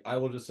then like I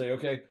will just say,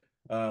 okay,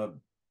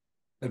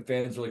 and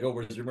fans are like, oh,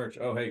 where's your merch?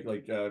 Oh, hey,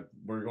 like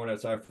we're going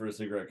outside for a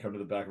cigarette. Come to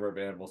the back of our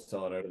van. We'll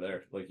sell it out of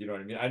there. Like, you know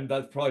what I mean? And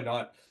that's probably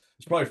not.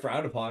 It's probably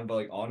frowned upon, but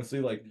like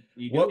honestly, like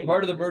what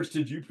part of the merch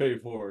did you pay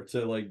for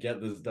to like get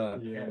this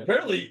done? Yeah.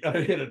 Apparently,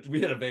 we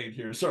hit a vein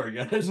here. Sorry,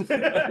 guys.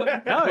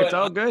 No, it's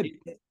all good.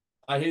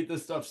 I hate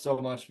this stuff so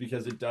much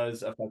because it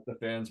does affect the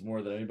fans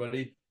more than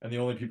anybody, and the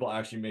only people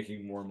actually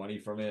making more money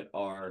from it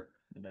are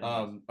the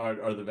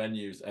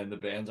venues, and the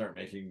bands aren't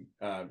making.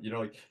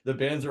 Like the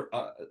bands are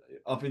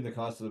upping the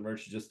cost of the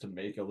merch just to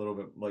make a little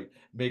bit, like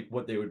make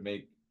what they would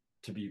make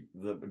to be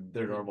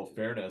their normal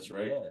fairness,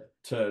 right?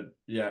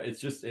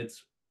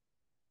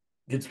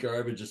 It's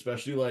garbage,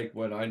 especially like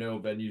when I know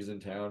venues in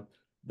town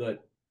that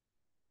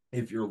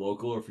if you're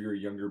local or if you're a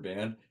younger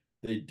band,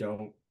 they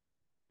don't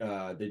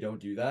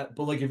do that.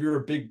 But like if you're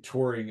a big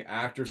touring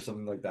act or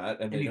something like that,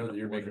 and they know that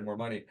you're making more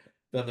money,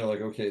 then they're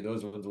like, okay,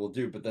 those ones will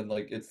do. But then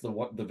like it's the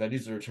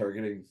venues that are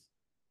targeting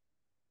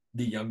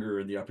the younger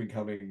and the up and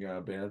coming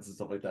bands and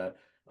stuff like that.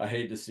 I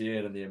hate to see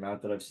it, and the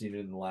amount that I've seen it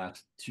in the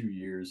last 2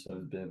 years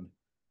has been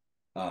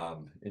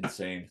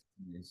insane.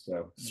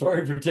 So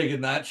sorry for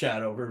taking that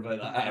chat over,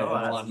 but I have a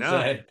lot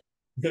to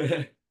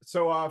say.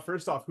 So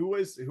first off, who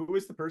was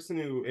the person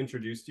who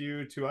introduced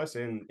you to us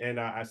and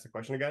asked the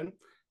question again?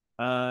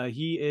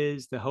 He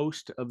is the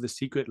host of the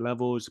Secret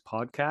Levels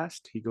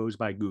podcast. He goes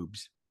by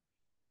Goobs.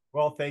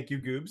 Well, thank you,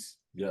 Goobs.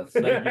 Yes,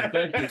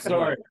 thank you.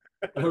 Sorry,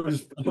 I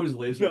was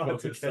laser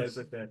focused. It's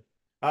okay.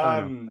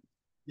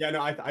 Yeah,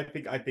 no, I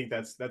think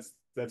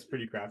that's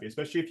pretty crappy,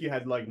 especially if you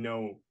had like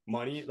no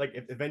money. Like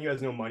if the venue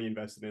has no money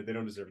invested in it, they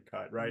don't deserve a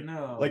cut, right?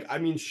 No. Like I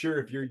mean, sure,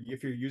 if you're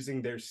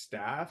using their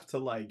staff to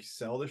like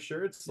sell the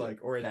shirts, like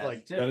or it's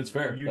like that is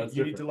fair.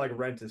 you need to like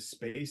rent a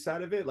space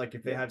out of it. Like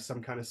if they have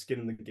some kind of skin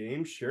in the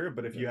game, sure.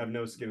 But if you have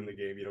no skin in the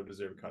game, you don't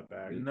deserve a cut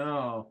back.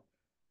 No.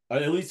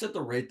 At least at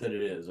the rate that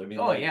it is. I mean,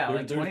 like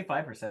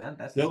 25%.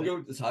 That's they'll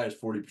go as high as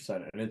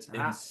 40%, and it's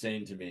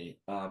insane to me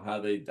how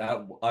they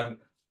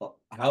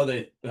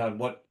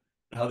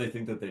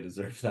think that they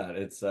deserve that.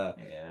 It's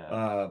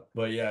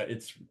but yeah,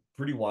 it's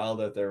pretty wild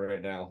out there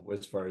right now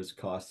as far as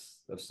costs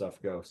of stuff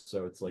go.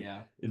 So it's like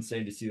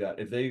insane to see that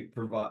if they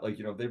provide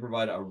if they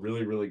provide a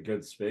really really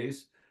good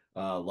space,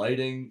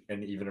 lighting,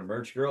 and even a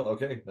merch girl.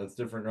 Okay, that's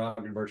different. Not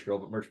a merch girl,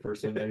 but merch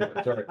person. Anyway,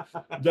 sorry.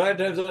 9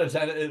 times out of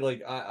 10,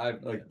 I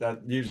like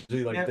that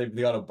usually like they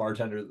got a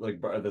bartender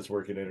like that's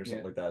working it or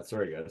something like that.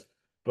 Sorry guys,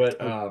 but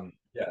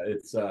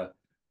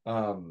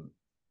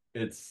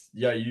it's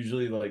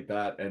usually like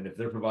that. And if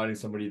they're providing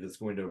somebody that's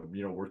going to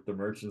work the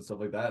merch and stuff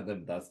like that,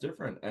 then that's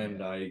different.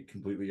 And I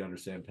completely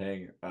understand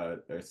paying a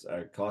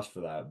cost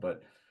for that.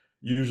 But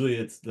usually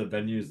it's the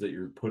venues that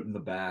you're put in the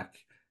back.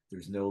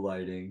 There's no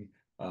lighting.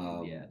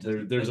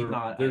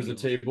 There's a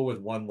table with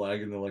one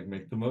leg, and they're like,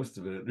 make the most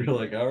of it. You're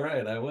like, all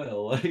right, I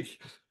will. Like,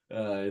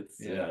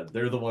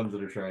 they're the ones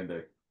that are trying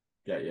to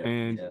get you.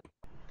 And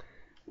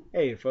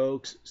Hey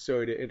folks,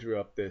 sorry to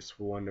interrupt this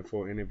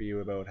wonderful interview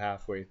about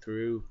halfway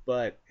through,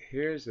 but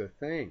here's the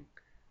thing.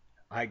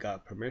 I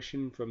got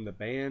permission from the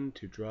band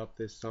to drop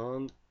this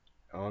song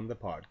on the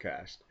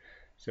podcast.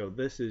 So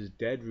this is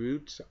Dead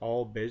Roots,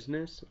 All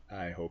Business.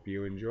 I hope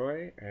you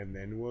enjoy, and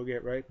then we'll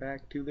get right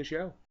back to the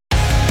show.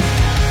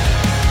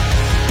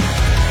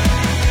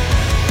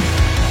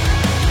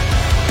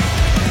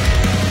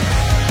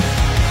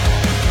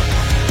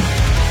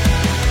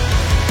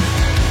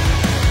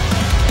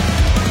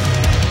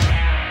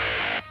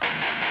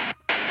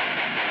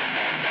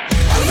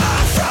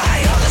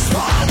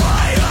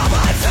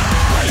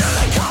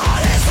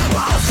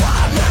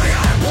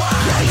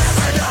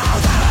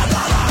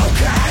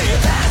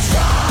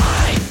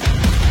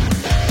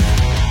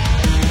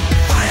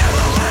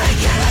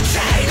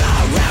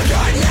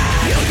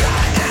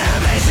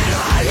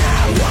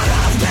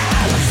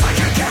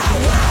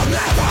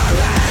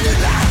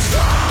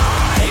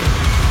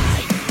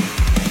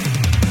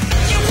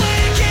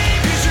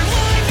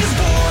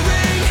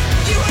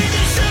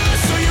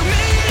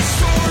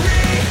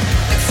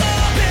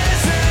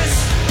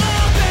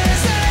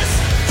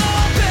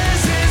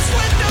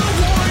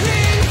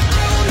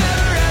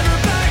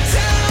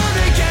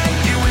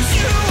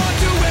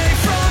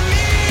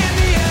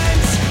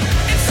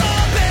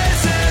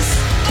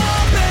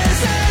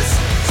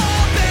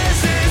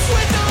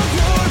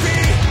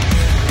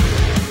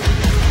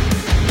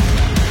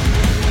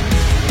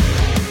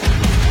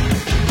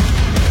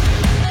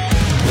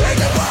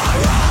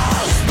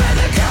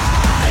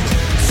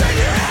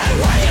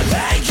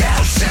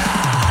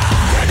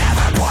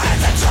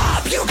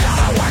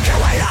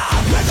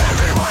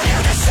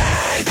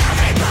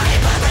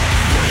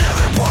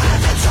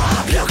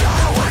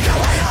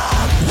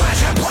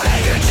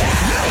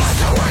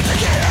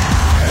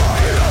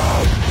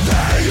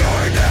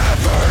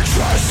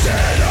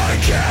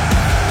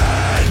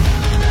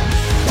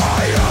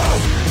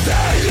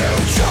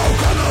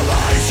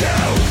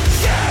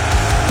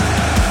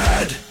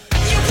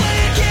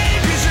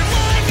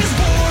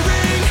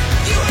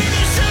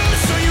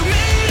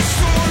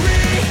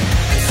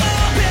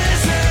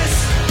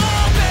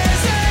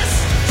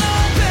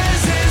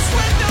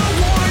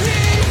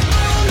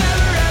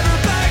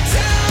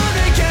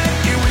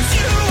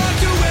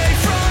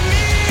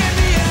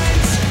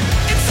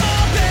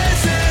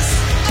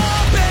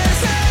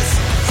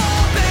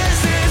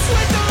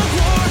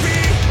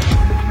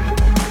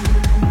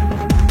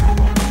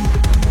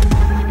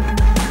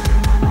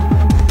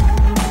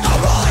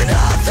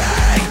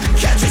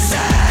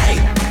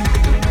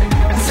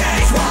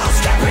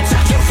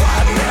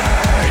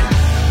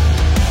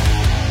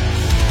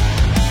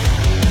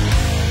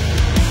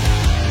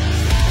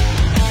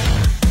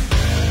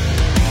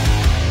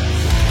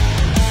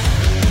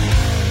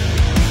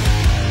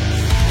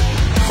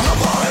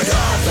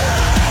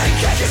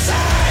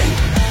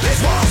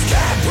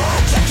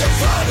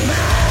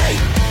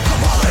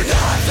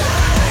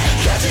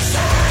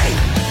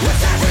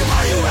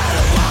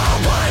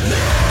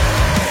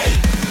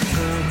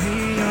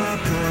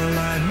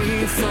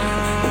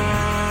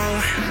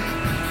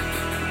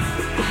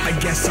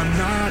 guess I'm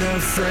not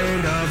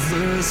afraid of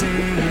losing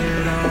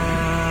it all.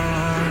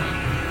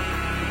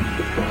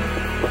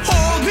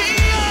 Hold me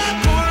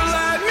up or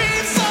let me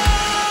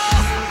fall.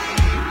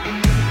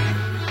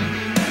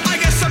 I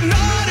guess I'm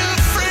not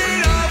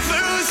afraid of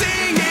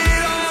losing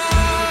it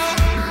all.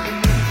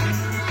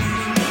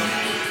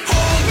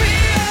 Hold me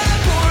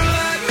up or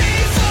let me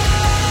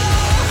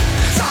fall.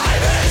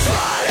 Time is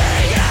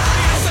running out. I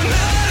guess I'm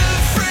not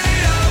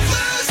afraid of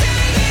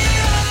losing it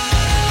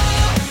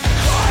all.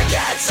 Or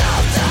get so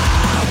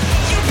down.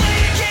 You play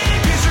a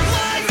game 'cause your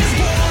life is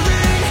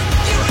boring.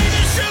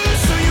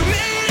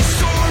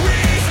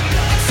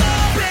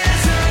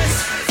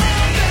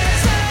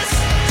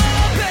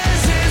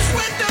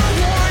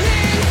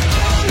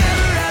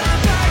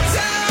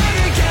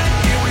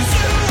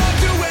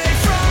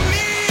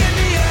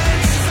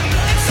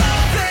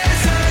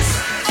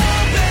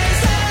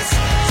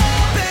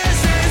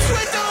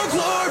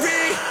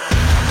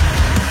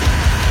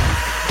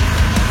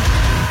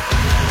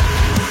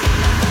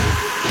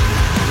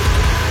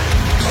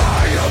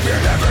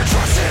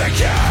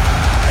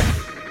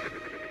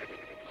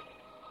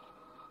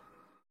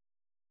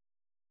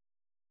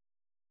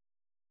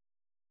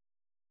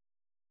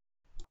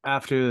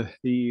 after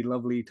the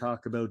lovely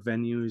talk about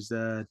venues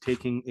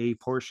taking a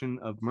portion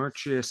of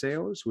merch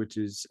sales, which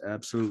is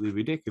absolutely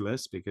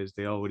ridiculous because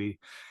they already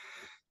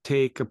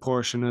take a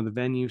portion of the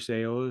venue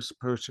sales,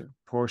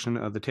 portion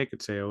of the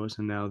ticket sales,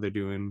 and now they're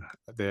doing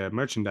the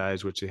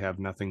merchandise, which they have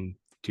nothing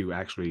to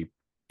actually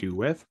do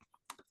with.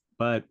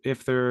 But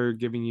if they're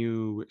giving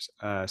you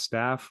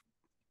staff,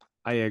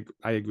 I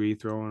agree,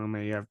 throwing them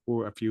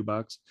a few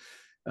bucks.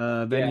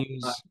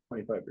 Venues,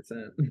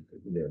 25%.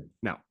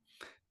 no.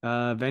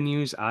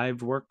 Venues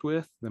I've worked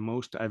with, the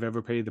most I've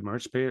ever paid the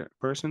merch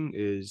person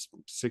is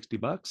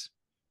 $60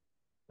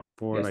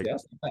 for Yes, like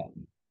yes. a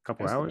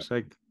couple That's not hours.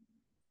 Like,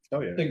 Oh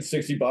I yeah. think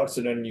 $60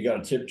 and then you got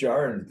a tip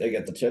jar and they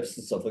get the tips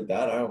and stuff like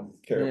that. I don't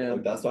care. Yeah.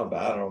 Like that's not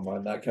bad. I don't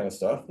mind that kind of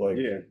stuff. Like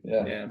Yeah.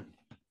 Yeah.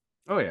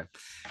 oh yeah,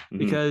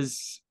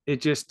 because it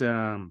just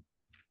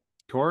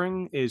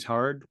touring is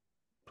hard,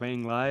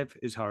 playing live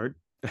is hard,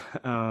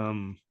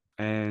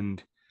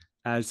 and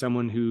as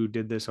someone who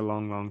did this a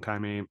long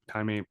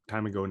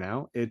time ago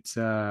now, it's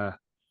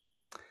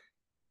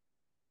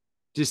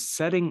just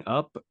setting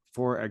up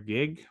for a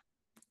gig.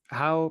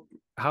 How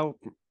how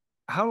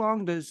how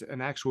long does an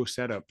actual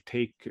setup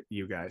take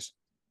you guys?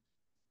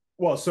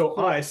 Well, so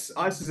us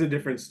is a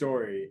different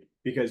story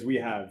because we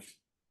have.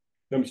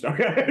 No, I'm just,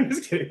 I'm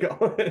just kidding.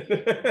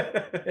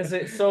 Is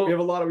it so? We have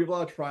a lot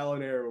of trial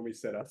and error when we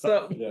set up.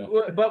 So, Yeah.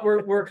 but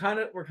we're kind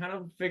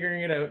of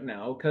figuring it out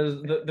now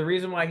because the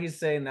reason why he's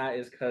saying that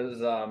is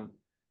because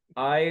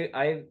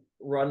I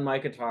run my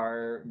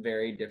guitar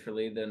very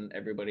differently than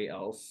everybody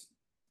else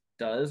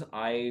does.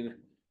 I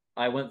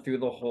went through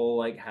the whole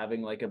like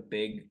having like a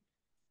big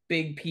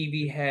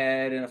PV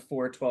head and a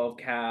 412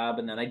 cab,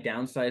 and then I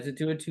downsized it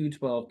to a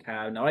 212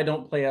 cab. Now I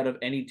don't play out of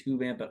any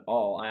tube amp at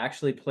all. I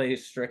actually play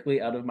strictly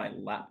out of my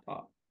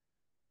laptop.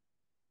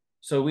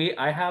 So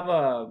I have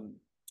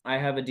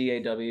a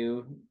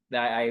DAW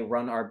that I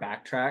run our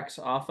backtracks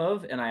off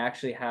of, and I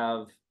actually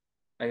have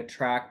a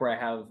track where I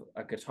have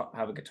a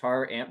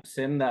guitar amp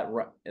sim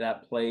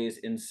that plays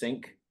in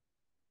sync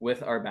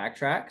with our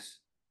backtracks.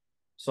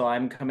 So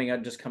I'm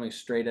just coming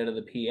straight out of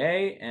the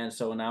PA, and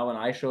so now when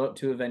I show up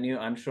to a venue,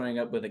 I'm showing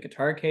up with a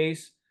guitar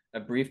case,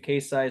 a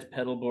briefcase size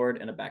pedal board,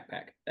 and a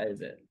backpack. That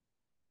is it.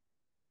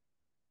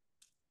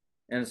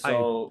 And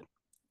so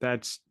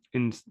that's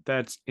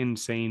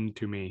insane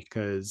to me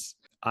because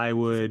I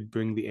would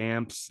bring the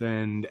amps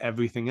and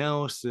everything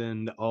else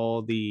and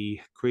all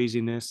the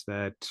craziness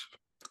that,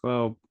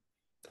 well,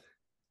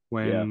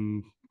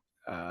 when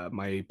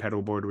my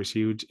pedal board was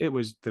huge, it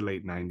was the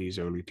late 90s,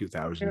 early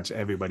 2000s.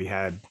 Everybody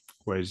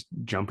was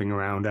jumping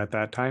around at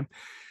that time.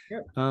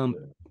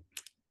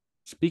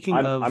 Speaking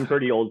of, I'm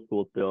pretty old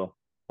school still.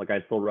 Like I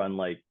still run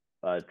like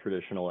a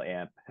traditional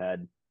amp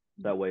head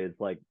that weighs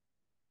like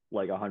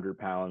 100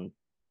 pounds,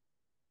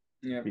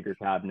 speaker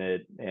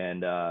cabinet,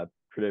 and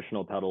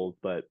traditional pedals.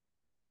 But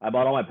I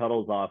bought all my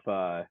pedals off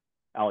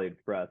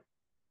AliExpress,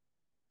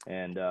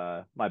 and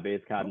my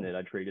bass cabinet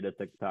I traded a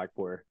 6-pack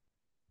for.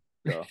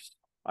 So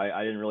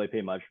I didn't really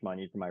pay much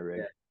money for my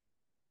rig.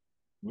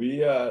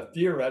 We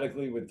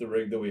theoretically with the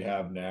rig that we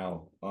have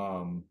now,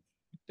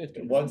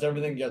 once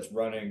everything gets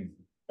running,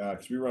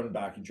 because we run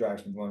backing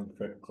tracks, we run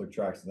click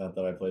tracks and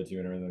that I play to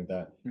and everything like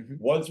that.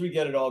 Once we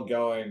get it all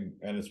going,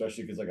 and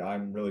especially because like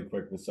I'm really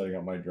quick with setting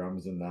up my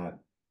drums and that,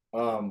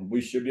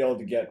 we should be able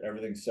to get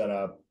everything set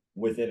up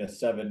within a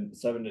 7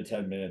 to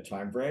 10 minute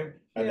time frame,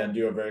 and then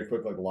do a very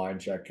quick like line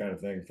check kind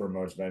of thing for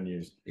most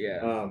venues.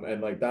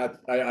 And like that,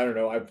 I don't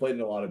know, I've played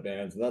in a lot of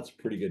bands, and that's a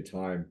pretty good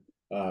time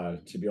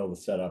to be able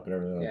to set up and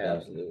everything like that.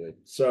 Absolutely.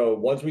 So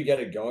once we get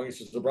it going, it's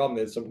just the problem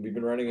is we've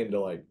been running into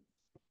like,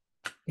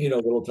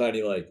 little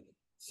tiny like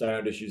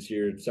sound issues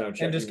here, sound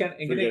checking,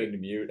 getting to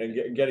mute,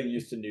 and getting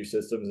used to new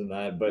systems and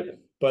that. But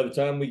by the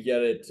time we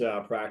get it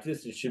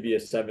practiced, it should be a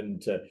 7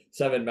 to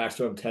 7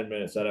 maximum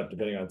 10-minute setup,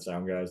 depending on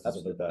sound guys and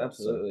stuff like that.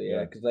 Absolutely, so,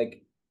 yeah. Because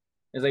like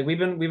it's like we've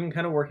been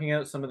kind of working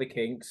out some of the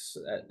kinks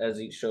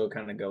as each show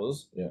kind of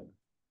goes. Yeah.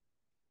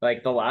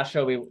 Like the last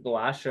show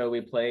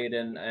we played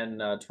in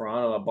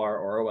Toronto at Bar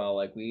Orwell,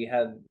 like we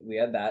had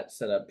that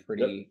set up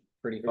pretty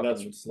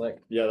fucking slick.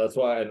 Yeah, that's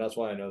why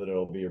I know that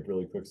it'll be a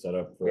really quick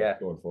setup for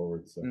going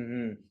forward. So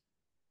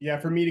yeah,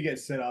 for me to get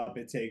set up,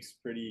 it takes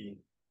pretty.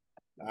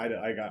 I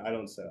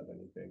don't set up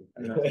anything.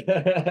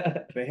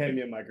 They hand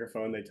me a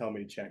microphone, they tell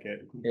me to check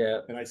it. Yeah,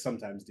 and I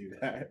sometimes do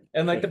that.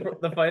 And like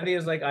the funny thing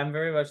is, like I'm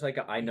very much like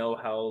I know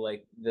how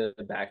like the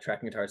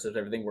backtracking guitar stuff,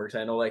 everything works.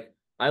 I know like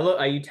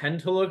I tend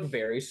to look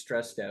very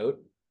stressed out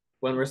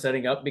when we're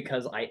setting up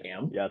because I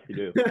am. Yes, you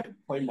do.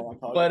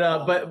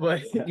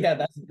 but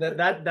yeah,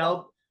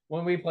 that'll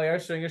when we play our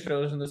string of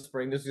shows in the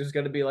spring, there's just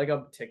going to be like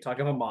a TikTok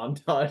of a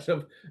montage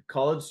of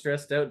College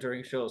stressed out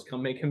during shows.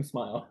 Come make him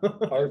smile.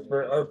 our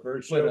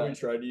first show, we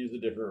tried to use a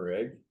different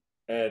rig,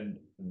 and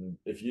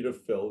if you'd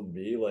have filmed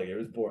me, like I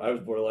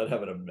was borderline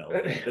having a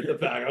meltdown at the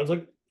back. I was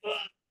like,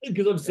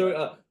 because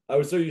I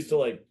was so used to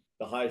like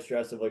the high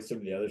stress of like some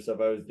of the other stuff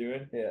I was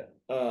doing. Yeah.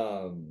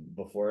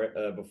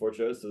 Before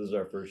shows. So this is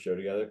our first show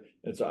together,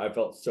 and so I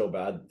felt so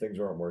bad that things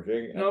weren't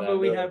working. No, and but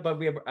we then had, but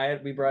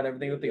we brought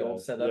everything with the old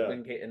Yeah, setup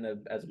yeah.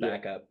 as Yeah.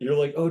 backup. You're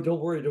like, oh, don't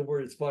worry,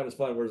 it's fine.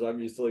 Whereas I'm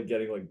used to like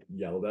getting like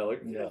yelled at,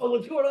 like, Yeah. oh,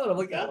 what's going on? I'm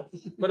like, ah.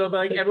 But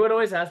like everyone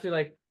always asks me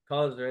like,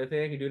 Colin, is there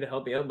anything I can do to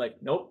help you out? I'm like,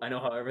 nope, I know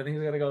how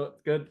everything's gonna go.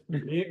 It's good.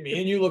 Me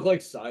and you look like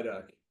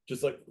Psyduck,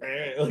 just like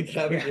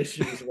having Yeah.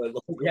 issues when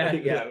Yeah,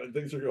 yeah. when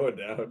things are going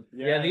down.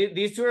 Yeah,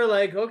 these two are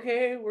like,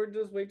 okay, we're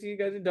just wait till you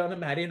guys are done. And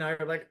Maddie and I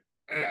are like,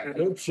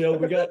 Don't chill.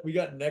 We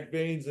got neck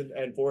veins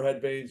and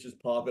forehead veins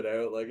just popping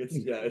out. Like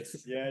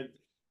it's Yeah.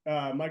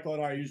 Michael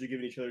and I are usually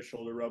giving each other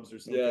shoulder rubs or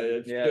something.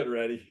 Just get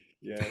ready.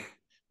 Yeah.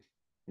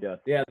 Yeah.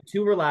 yeah, the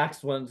two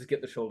relaxed ones get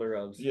the shoulder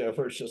rubs. Yeah,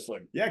 where it's just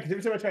like Yeah, because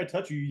every time I try to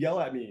touch you, you yell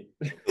at me.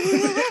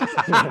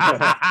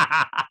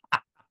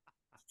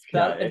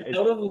 That it's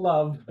out of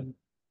love.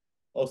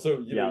 also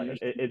Yeah,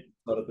 it's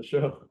not at the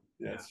show.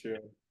 Yeah, it's true.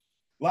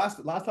 Last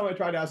time I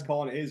tried to ask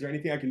Colin, hey, is there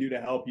anything I can do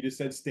to help? He just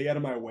said, stay out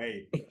of my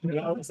way. And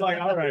I was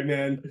like, all right,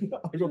 man,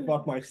 I'll go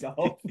fuck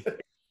myself. It's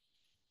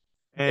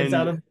And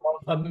out of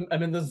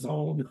I'm in the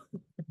zone.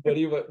 But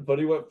he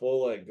went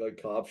full like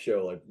cop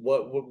show. Like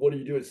what are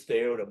you doing?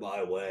 Stay out of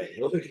my way.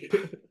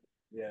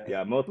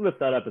 Yeah, most of the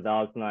setup is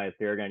Alex and I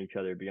staring at each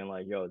other, being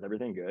like, "Yo, is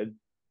everything good?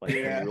 Like,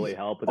 Yeah. can we really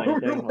help with Or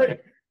we're anything?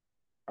 Like,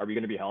 are we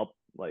gonna be helped?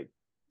 Like,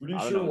 Pretty I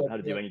don't sure know like, how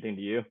to do anything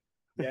to you."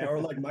 Yeah, or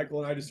like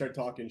Michael and I just start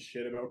talking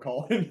shit about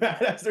Colin and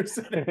Matt as they're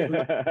sitting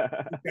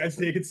there. You guys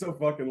taking so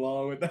fucking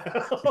long with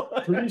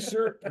that. pretty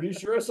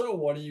sure I saw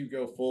one of you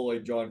go full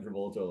like John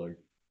Travolta, like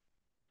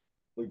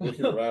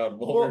looking around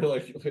while we're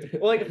like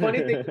Well, like funny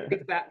thing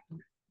is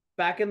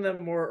back in the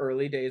more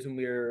early days when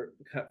we were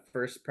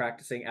first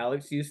practicing,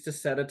 Alex used to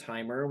set a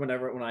timer when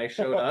I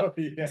showed up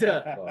Yeah.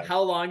 to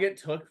how long it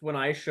took when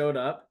I showed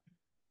up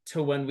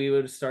to when we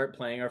would start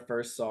playing our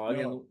first song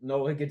and no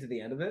one get to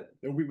the end of it.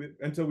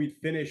 Until we'd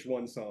finish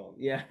one song.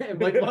 Yeah,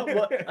 like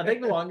what I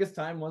think the longest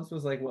time once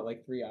was like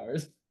 3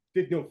 hours?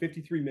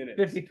 53 minutes.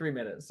 53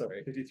 minutes.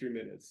 Sorry, 53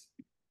 minutes.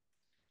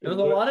 there was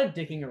a lot of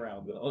dicking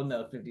around. Oh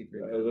no, 53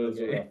 that minutes. was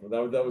a rough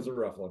one. That was a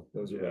rough one.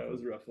 That was a Yeah, rough it one.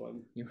 was a rough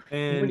one. You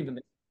And- wouldn't even.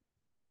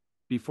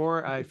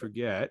 before I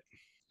forget,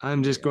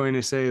 I'm just going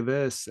to say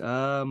this.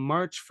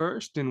 March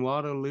 1st in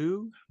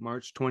Waterloo,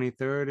 March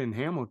 23rd in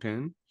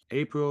Hamilton,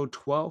 April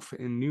 12th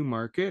in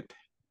Newmarket,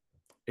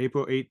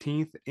 April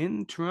 18th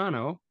in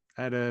Toronto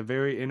at a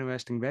very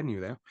interesting venue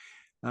there.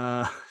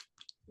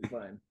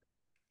 Fine.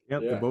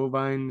 Yep, Yeah. the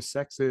Bovine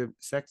Sex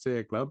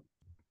Club.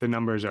 The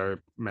numbers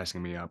are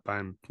messing me up.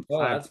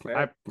 That's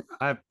fair.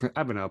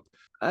 I've been up.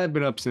 I've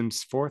been up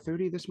since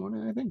 4:30 this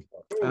morning, I think.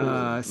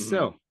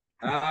 So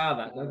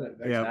That does it.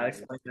 Yeah. That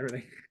explains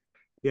everything.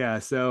 yeah,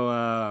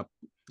 so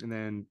and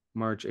then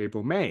March,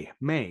 April, May.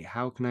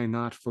 How can I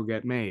not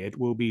forget May? It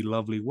will be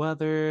lovely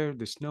weather.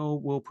 The snow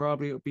will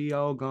probably be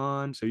all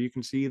gone, so you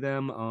can see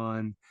them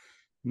on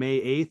May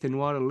 8th in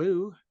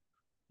Waterloo.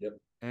 Yep.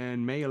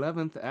 And May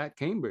 11th at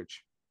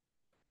Cambridge.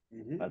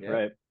 Mhm. That's Yeah.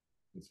 right.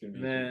 It's gonna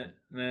be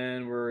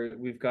Then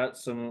we've got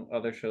some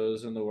other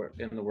shows in the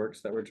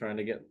works that we're trying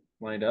to get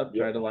lined up.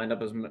 Yep. Try to line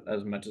up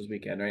as much as we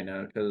can right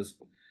now, because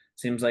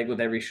seems like with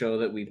every show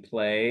that we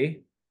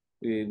play,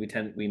 we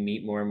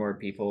meet more and more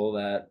people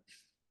that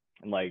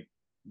And like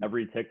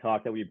every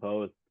TikTok that we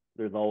post,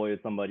 there's always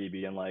somebody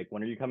being like,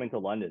 "When are you coming to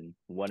London?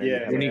 When are you Yeah,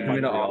 coming when to you come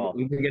into Ottawa. Montreal?"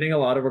 We've been getting a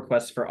lot of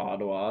requests for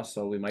Ottawa,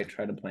 so we might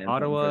try to plan something for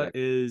Ottawa that.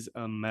 is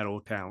a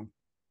metal town.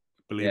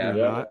 Believe Yeah. it or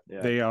Yeah. not,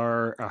 Yeah.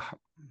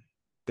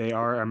 they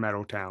are a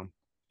metal town.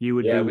 You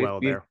would Yeah, do we've- well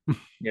we've- there.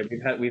 Yeah,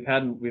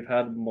 we've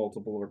had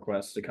multiple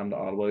requests to come to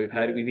Ottawa.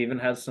 We've even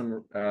had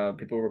some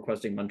people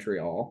requesting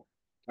Montreal.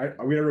 We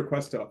had a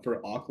request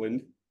for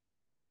Auckland.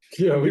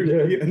 Yeah, we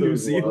did. And It New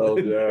was wild,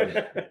 Zealand.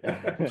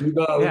 yeah. We've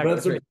Yeah,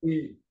 had some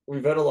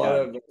we've had a lot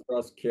of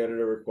across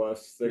Canada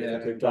requests. Thanks Yeah.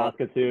 to TikTok.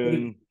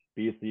 Saskatoon,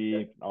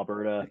 BC,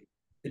 Alberta.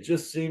 It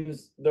just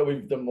seems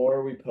that the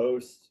more we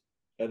post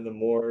and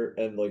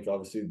like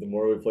obviously the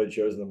more we played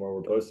shows and the more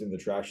we're posting, the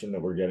traction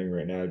that we're getting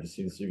right now just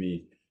seems to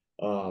be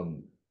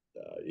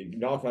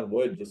knock on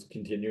wood, just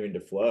continuing to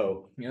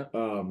flow. Yeah.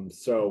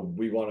 So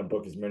we want to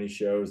book as many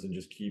shows and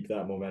just keep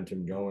that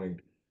momentum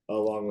going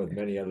along with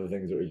many other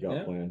things that we've got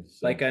Yeah. planned.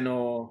 So. Like I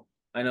know.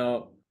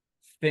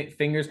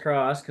 Fingers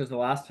crossed, because the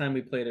last time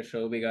we played a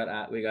show, we got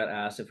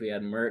asked if we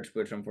had merch,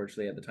 which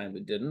unfortunately at the time we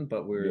didn't.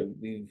 But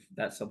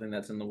that's something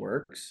that's in the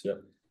works.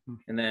 Yep.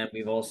 And then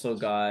we've also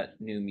got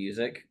new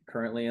music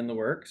currently in the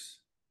works.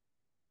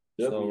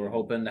 Yep. So we're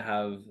hoping to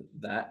have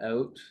that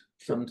out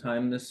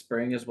sometime this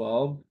spring as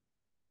well.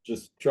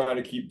 Just trying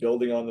to keep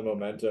building on the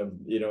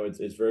momentum. You know,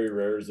 it's very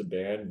rare as a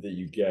band that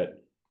you get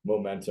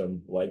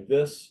momentum like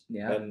this.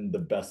 Yeah. And the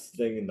best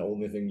thing and the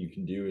only thing you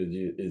can do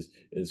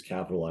is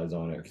capitalize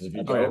on it. Because if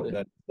you Absolutely.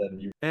 don't, then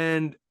you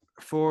And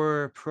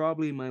for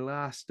probably my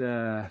last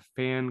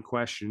fan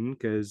question,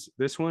 because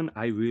this one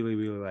I really,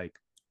 really like.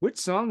 Which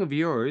song of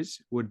yours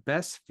would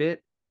best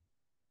fit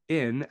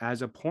in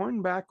as a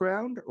porn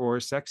background or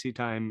sexy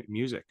time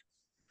music?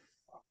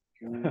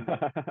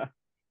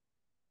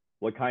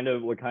 What kind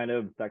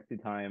of sexy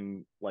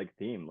time like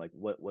theme? Like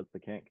what's the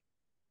kink?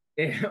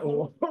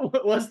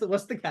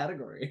 What's the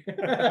category?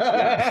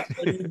 Yeah.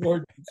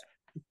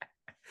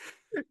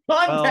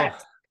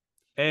 Context.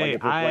 Hey, Like if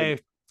it's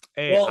like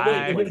hey, Well,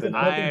 wait, if like it's the a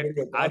night. fucking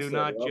video I do box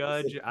not set,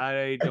 judge. obviously.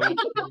 I don't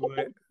do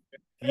it.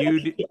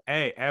 You do,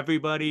 hey,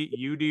 everybody,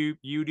 you do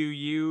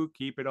you.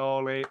 Keep it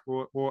all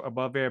or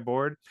above their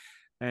board.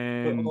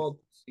 And Oh,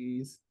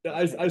 jeez. Yeah,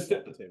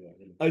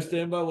 I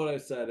stand by what I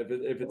said.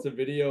 If it's a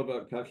video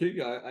about cucking,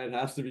 it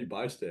has to be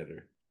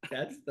bystander.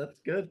 That's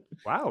good.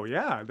 wow,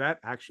 yeah, that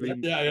actually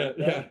Yeah.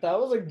 That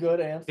was a good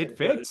answer. it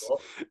fits.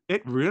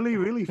 It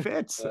really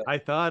fits. I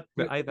thought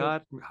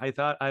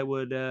I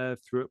would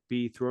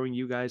be throwing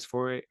you guys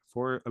for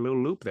a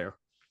little loop there.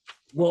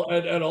 Well,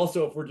 and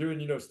also if we're doing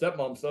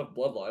stepmom stuff,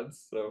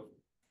 bloodlines. So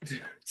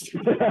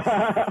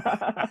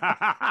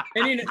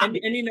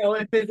And you know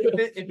if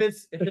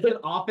it's an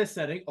office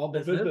setting, all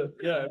business.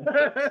 yeah,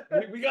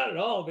 we got it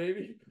all,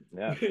 baby.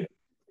 Yeah.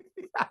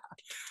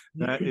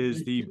 That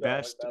is the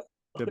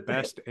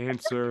best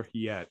answer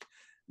yet.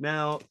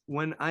 Now,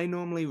 when I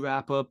normally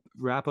wrap up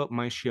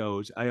my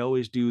shows, I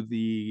always do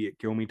the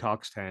Guilmy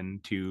Talks 10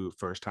 to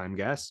first time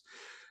guests.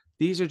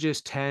 These are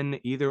just 10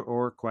 either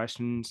or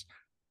questions.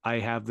 I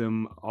have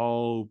them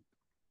all,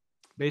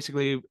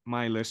 basically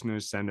my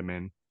listeners send them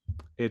in.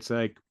 It's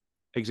like,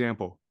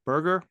 example,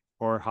 burger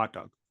or hot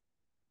dog.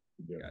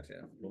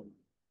 Gotcha.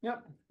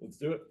 Yep. Let's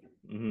do it.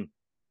 Mhm.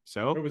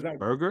 So What was that?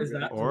 burger Is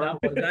that or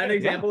was that an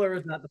example or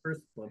is that the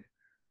first one?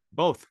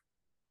 both.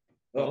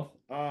 Both.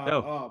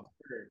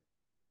 Burger.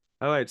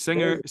 All right,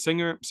 singer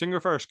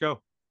first.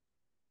 Go.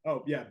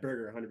 Oh yeah,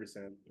 burger,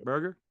 100%.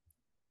 Burger.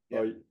 Yeah.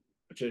 Oh,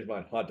 I changed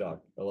mine. Hot dog.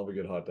 I love a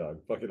good hot dog.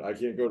 Fucking, I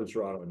can't go to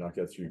Toronto and not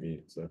get street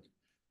meat. So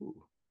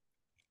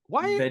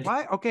Why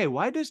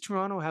does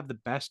Toronto have the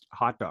best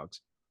hot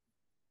dogs?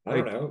 I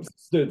don't know.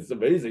 It's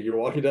amazing. You're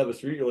walking down the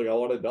street, you're like, I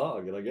want a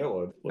dog, and I get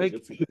one. Like,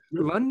 it's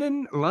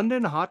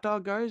London hot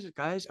dog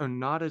guys are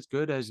not as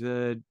good as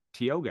the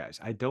TO guys.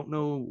 I don't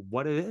know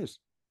what it is.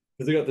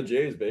 because they got the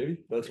J's, baby.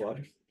 That's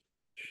why.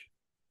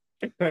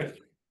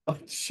 Oh,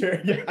 sure.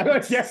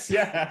 Yeah. Yes.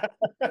 Yeah.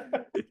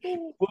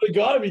 Well, they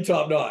gotta be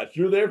top notch.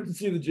 You're there to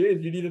see the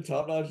Jays. You need a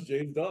top notch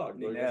Jays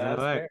dog. Like, Yeah. All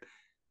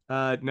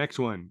right. Next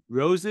one.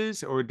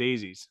 Roses or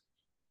daisies?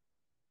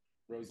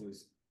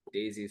 Roses.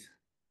 Daisies.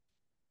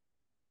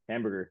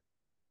 Hamburger.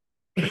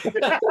 I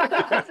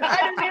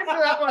didn't answer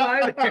that one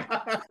either.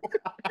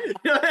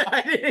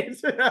 I didn't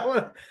answer that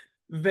one.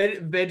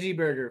 Veggie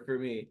burger for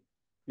me.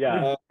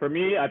 Yeah. For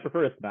me, I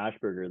prefer a smash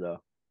burger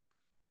though.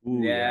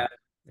 Ooh, Yeah.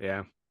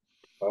 Yeah.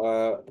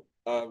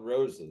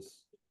 Roses,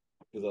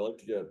 because I like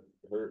to get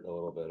hurt a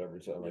little bit every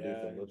time I do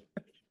Yeah. something.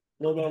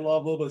 A little bit of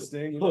love, a little bit of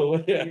sting.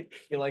 Oh yeah.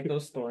 You like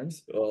those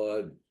thorns?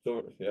 Thorn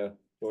the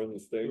Who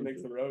sting.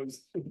 makes the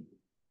rose?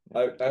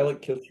 I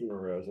like Kiss from a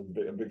Rose. I'm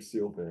a big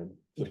Seal fan.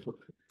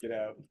 Get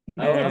out.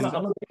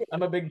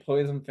 I'm a big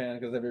Poison fan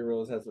because every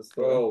rose has a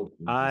story. Oh,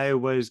 I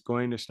was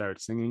going to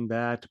start singing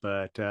that,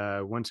 but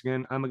once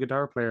again, I'm a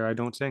guitar player. I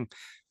don't sing.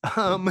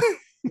 How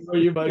are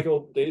you,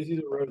 Michael?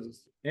 Daisies or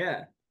roses?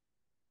 Yeah.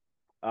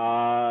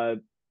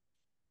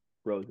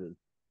 Roses.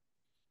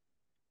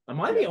 Am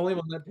I the only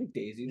one that picked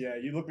daisies? Yeah,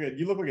 you look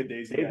like a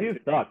daisy. guy.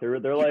 Daisies suck. They're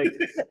like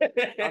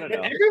I don't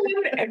know.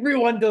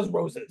 Everyone does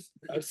roses.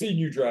 I've seen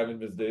you driving,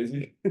 Miss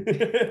Daisy.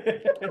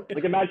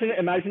 Like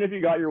imagine if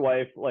you got your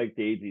wife like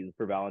daisies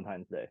for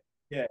Valentine's Day.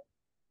 Yeah.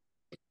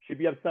 She'd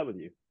be upset with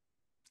you.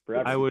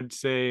 Forever. I would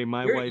say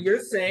my wife. You're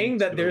saying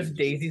that there's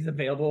daisies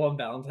available on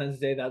Valentine's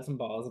Day? That's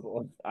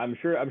impossible. I'm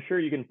sure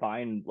you can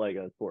find like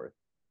a source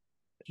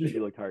if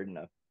you looked hard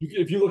enough.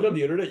 If you look on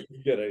the internet, you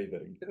can get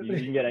anything.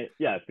 You can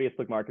get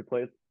Facebook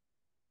Marketplace.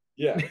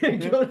 Yeah,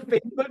 Go to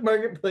Facebook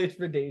Marketplace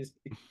for daisies.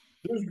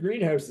 there's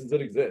greenhouses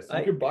that exist.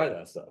 You can buy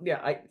that stuff.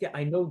 Yeah,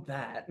 I know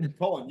that.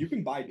 Colin, you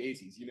can buy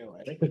daisies, you know,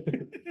 right?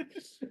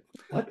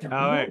 What the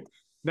All right.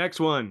 Next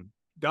one.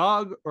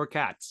 Dog or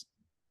cats?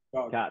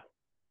 Dog. Cat.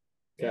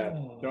 Cat.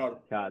 Dog.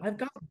 Cat. I've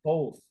got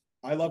both.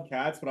 I love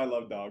cats, but I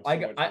love dogs. so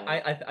much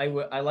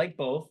more. I like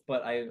both,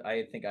 but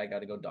I think I got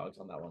to go dogs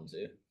on that one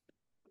too.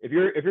 If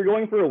you're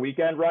going for a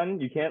weekend run,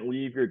 you can't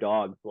leave your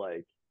dogs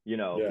like,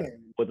 Yeah.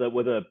 with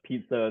a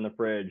pizza in the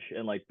fridge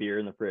and like beer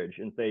in the fridge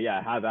and say,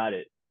 yeah, have at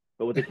it.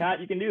 But with a cat,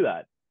 you can do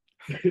that.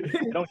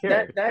 They don't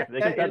care. They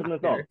can set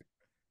themselves.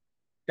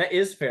 That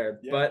is fair,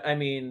 Yeah. but I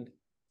mean,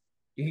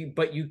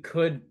 you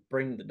could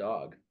bring the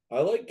dog. I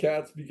like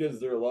cats because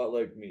they're a lot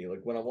like me.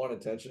 Like when I want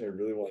attention, I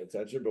really want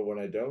attention. But when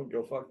I don't,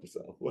 go fuck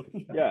yourself.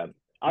 Yeah.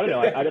 I don't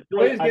know.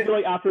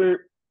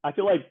 I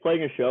feel like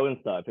playing a show and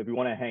stuff, if you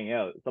want to hang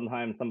out,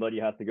 sometimes somebody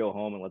has to go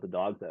home and let the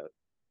dogs out.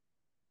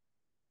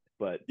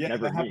 But Yeah,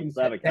 never that me. happens.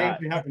 So I have a That cat.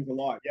 actually happens a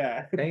lot.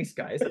 Yeah. Thanks,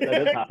 guys. That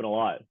does happen a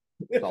lot.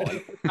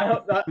 Colin. I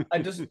hope that, I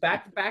just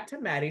back to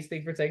Maddie's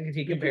thing for a second because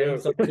he compared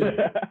himself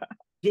to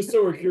Just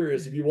so we're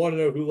curious, if you want to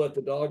know who let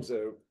the dogs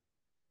out,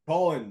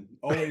 Colin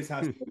always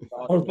has to.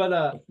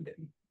 but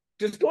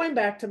just going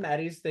back to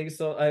Maddie's thing,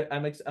 so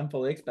I'm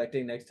fully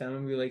expecting next time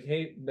I'm be like,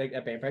 hey, like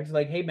at band practice,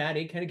 like, hey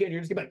Maddie, can I get in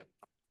here? Just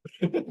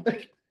get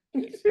back.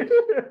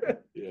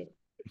 yeah.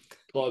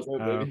 Claws home,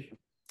 baby.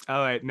 All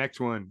right, next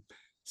one.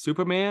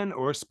 Superman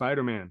or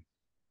Spider-Man?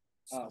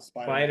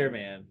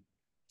 Spider-Man.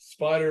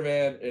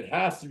 Spider-Man. It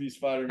has to be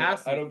Spider-Man. Has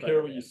to be I don't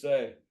care what Spider-Man. you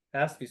say.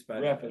 Has to be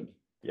Spider-Man. Reppin'.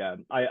 Yeah,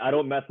 I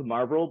don't mess with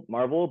Marvel,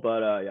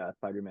 but yeah,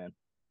 Spider-Man.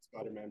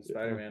 Spider-Man.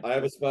 Spider-Man. I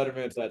have a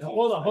Spider-Man tattoo.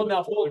 Hold on,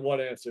 There's only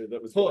one answer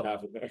that was what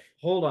happened there.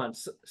 Hold on.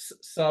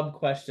 Sub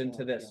question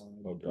to this.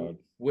 Oh god.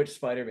 Which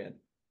Spider-Man?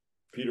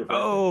 Peter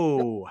Parker.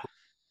 Oh,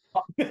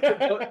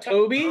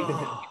 Toby,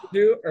 Oh.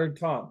 Andrew, or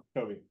Tom?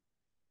 Toby.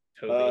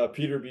 Toby.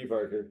 Peter B.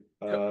 Parker.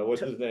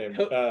 What's his name?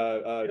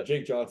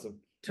 Jake Johnson.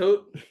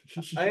 If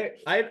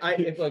I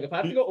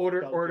have to go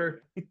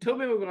order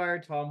Toby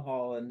Maguire, Tom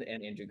Holland,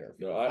 and Andrew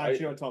Garfield. No,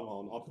 Actually, on Tom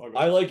Holland. I'll go.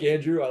 I like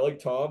Andrew. I like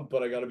Tom,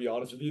 but I got to be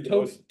honest with you.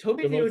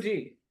 Toby the OG.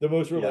 The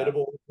most relatable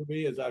one for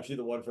me is actually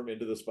the one from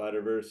Into the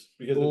Spider-Verse,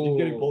 because if he's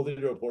getting pulled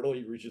into a portal,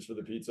 he reaches for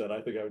the pizza, and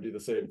I think I would do the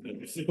same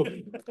thing. So,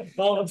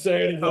 all I'm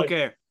saying is, like,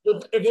 okay.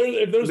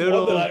 if there's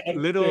Little, one that I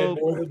understand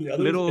more than the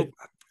others,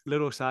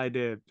 little side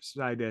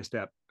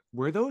step.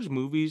 Were those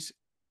movies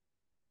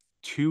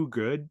too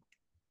good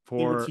they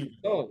were for? too-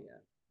 Oh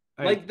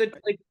yeah. Like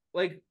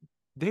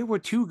They were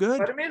too good.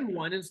 Spider-Man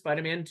 1 and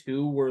Spider-Man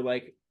 2 were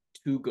like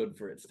too good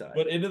for its time.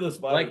 But Into the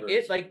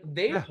Spider-Verse,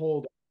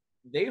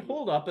 They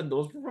hold up, and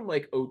those were from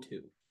like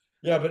 02.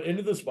 yeah, but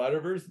Into the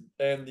Spider-Verse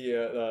and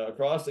the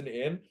Across and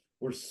In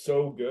were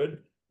so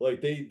good.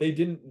 Like they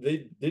didn't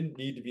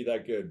need to be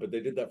that good, but they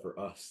did that for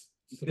us.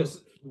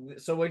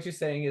 So what you're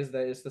saying is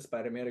that it's the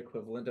Spider-Man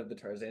equivalent of the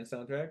Tarzan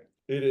soundtrack?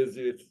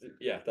 It's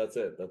yeah, that's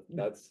it.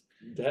 That's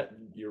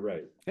you're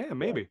right. Yeah,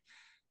 maybe.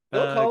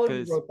 Phil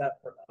Collins 'cause wrote that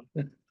for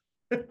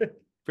them.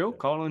 Phil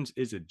Collins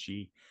is a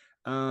G.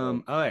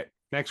 All right,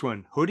 next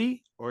one.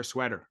 Hoodie or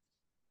sweater?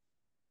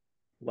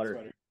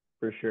 Sweater,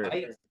 for sure.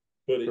 Hoodie.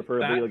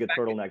 Preferably like a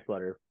turtleneck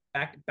sweater.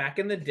 Back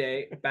in the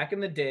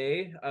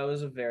day, I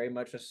was very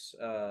much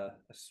a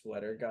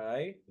sweater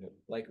guy. Yep.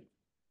 Like,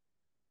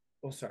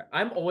 oh sorry,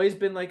 I'm always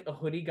been like a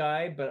hoodie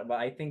guy, but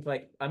I think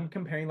like I'm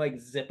comparing like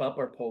zip up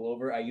or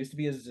pullover. I used to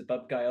be a zip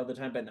up guy all the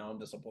time, but now I'm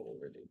just a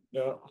pullover dude.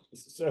 No,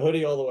 so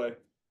hoodie all the way.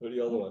 Hoodie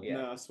all the way. Yeah.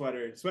 No,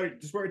 sweater. Just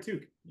wear a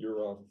toque. You're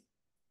wrong.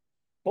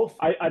 Both.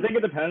 I think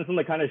it depends on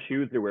the kind of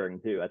shoes you're wearing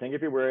too. I think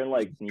if you're wearing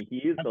like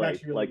sneakies, That's like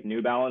actually like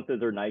New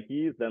Balances or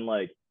Nikes, then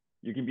like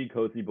you can be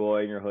cozy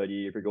boy in your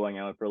hoodie if you're going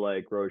out for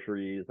like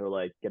groceries or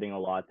like getting a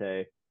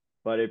latte.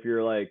 But if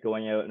you're like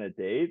going out on a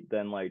date,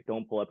 then like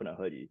don't pull up in a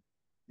hoodie.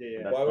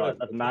 Yeah. That's, Why would I-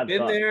 that's mad. Been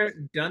sus. there,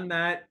 done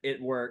that.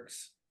 It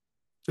works.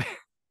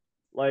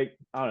 Like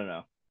I don't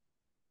know.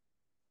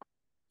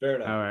 Fair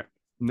enough. All right.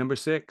 Number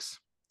 6.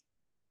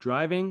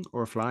 Driving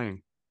or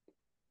flying?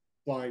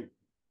 Flying.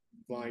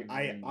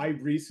 I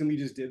recently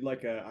just did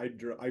like I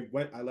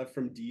left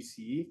from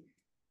DC,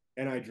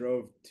 and I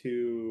drove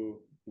to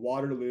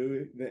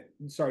Waterloo,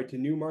 to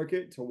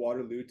Newmarket, to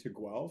Waterloo, to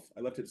Guelph. I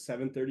left at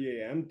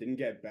 7:30 a.m. Didn't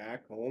get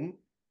back home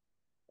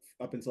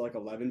up until like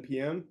 11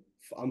 p.m.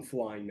 I'm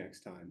flying next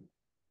time.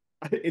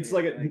 It's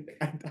like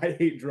I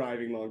hate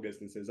driving long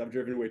distances. I've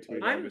driven way too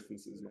many long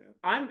distances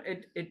now.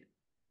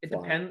 It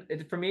depends.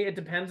 For me, it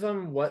depends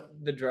on what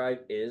the drive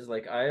is.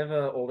 Like, I have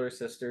an older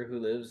sister who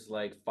lives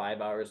like 5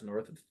 hours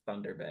north of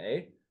Thunder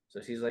Bay, so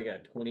she's like a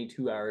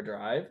 22-hour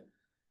drive,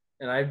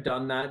 and I've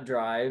done that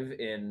drive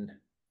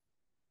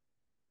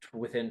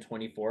within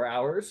 24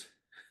 hours.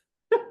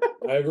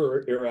 I have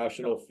an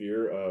irrational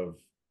fear of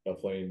a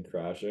plane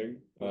crashing.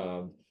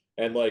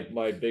 And like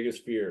my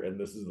biggest fear, and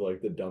this is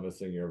like the dumbest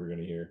thing you're ever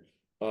gonna hear.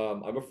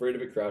 I'm afraid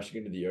of it crashing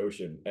into the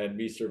ocean and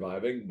me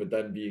surviving, but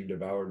then being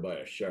devoured by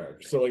a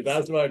shark. So like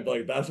that's my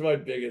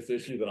biggest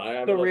issue that I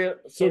have.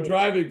 So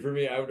driving for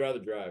me, I would rather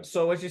drive.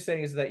 So what you're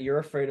saying is that you're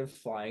afraid of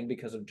flying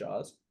because of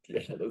Jaws?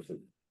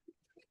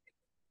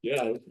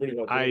 Yeah, that's pretty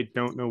much I it.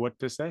 don't know what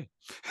to say.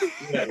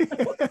 Yeah.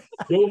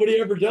 Nobody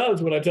ever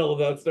does when I tell them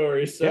that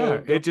story. So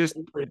Yeah, it just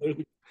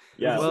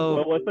Yeah. Well-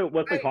 But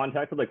what's the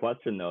context of the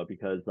question though?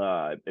 Because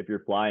if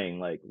you're flying,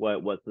 like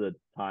what's the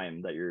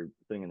time that you're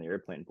sitting in the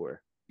airplane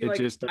for? it Like,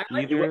 just I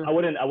like- either I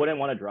wouldn't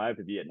want to drive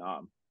to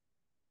Vietnam.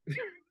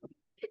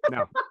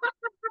 no.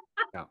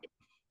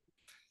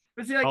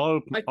 But see, like,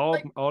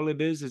 All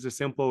it is a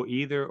simple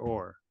either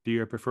or. Do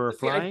you prefer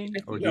See, I- flying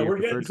or do yeah, you we're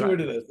prefer getting too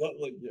into driving? this.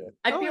 Like, yeah.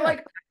 I Oh, feel yeah.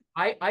 like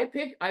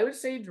I would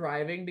say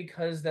driving,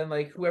 because then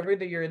like whoever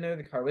that you're in there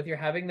the car with, you're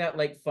having that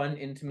like fun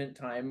intimate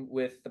time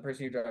with the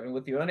person you're driving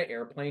with. You're on an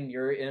airplane,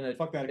 you're in a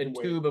Fuck that, I can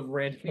wait. tube of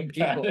random Fuck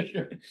people.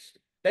 that.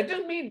 That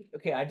doesn't mean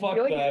okay. I Fuck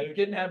feel like that. you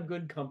didn't have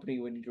good company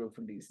when you drove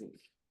from DC.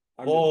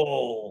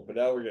 Oh, but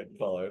now we're getting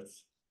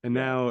colors. And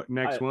now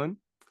next one.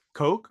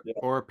 Coke Yeah.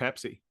 or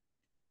Pepsi?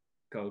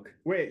 Coke.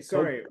 Wait,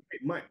 sorry,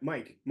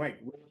 Mike.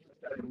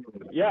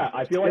 Yeah,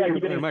 I feel like I keep Hey,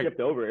 getting Mike. skipped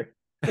over.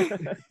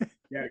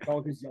 Yeah,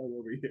 Colin is yelling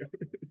over you.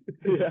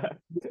 Yeah.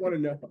 Just want to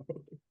know.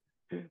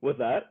 What's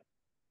that?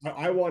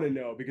 I want to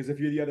know, because if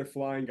you're the other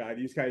flying guy,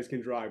 these guys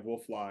can drive. We'll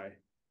fly.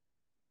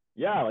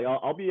 Yeah, like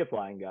I'll be a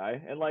flying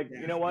guy, and like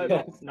you know what,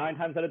 Yeah. 9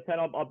 times out of 10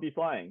 I'll be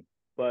flying,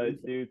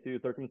 but due to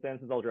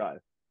circumstances I'll drive.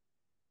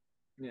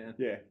 Yeah.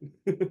 Yeah.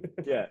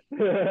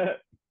 Yeah.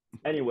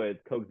 Anyways,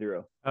 Coke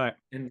Zero. All right.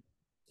 And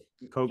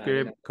Coke,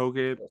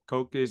 99.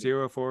 Coke is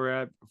zero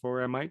for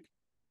Mike.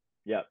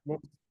 Yeah.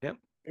 Yep.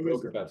 It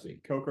was Coke or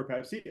Pepsi? Coke or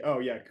Pepsi? Oh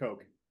yeah,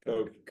 Coke.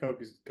 Coke.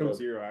 Coke is Coke. Coke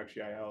Zero.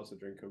 Actually, I also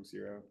drink Coke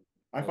Zero.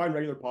 I find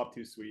regular pop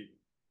too sweet.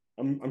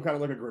 I'm kind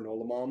of like a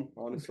granola mom,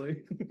 honestly.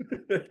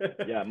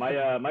 Yeah,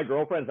 my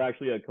girlfriend's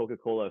actually a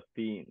Coca-Cola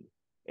fiend.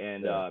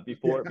 And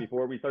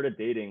before we started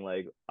dating,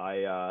 like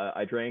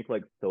I drank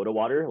like soda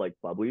water, like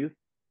bubblies,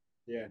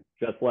 Yeah.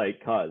 just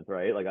like cuz,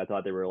 right? Like I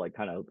thought they were like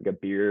kind of like a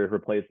beer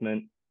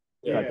replacement,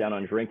 cut down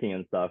on drinking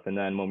and stuff. And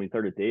then when we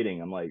started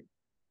dating, I'm like,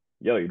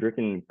 yo, you're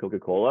drinking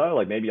Coca-Cola?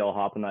 Like maybe I'll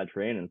hop on that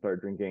train and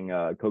start drinking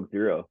Coke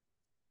Zero.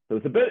 So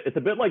it's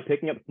a bit like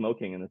picking up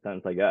smoking in a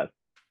sense, I guess.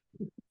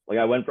 Like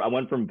I went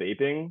from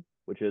vaping,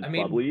 which is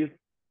bubblies,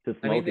 to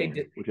smoking,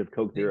 which is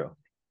Coke Zero.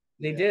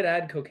 They did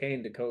add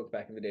cocaine to Coke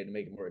back in the day to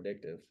make it more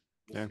addictive.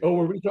 Yeah. Oh,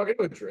 were we talking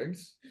about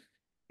drinks?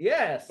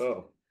 Yes.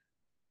 Oh.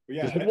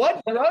 Yeah.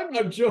 What drug?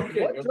 I'm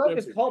joking. What drug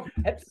is called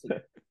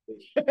Pepsi?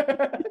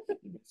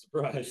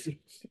 Surprise.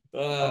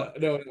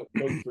 No,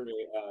 Coke for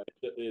me.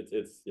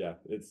 It's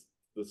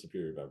the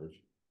superior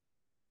beverage.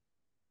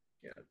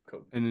 Yeah,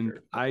 Coke. And then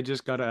sure. I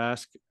just gotta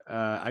ask.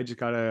 I just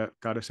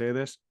gotta say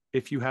this.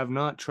 If you have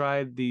not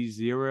tried the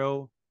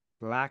Zero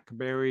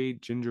Blackberry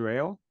Ginger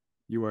Ale,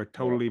 you are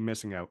totally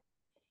missing out.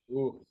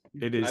 Ooh.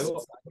 It is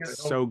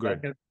so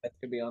good. That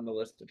could be on the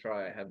list to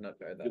try. I have not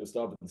tried that. Gonna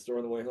stop at the store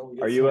on the way home.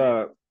 Are you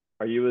a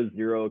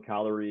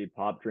 0-calorie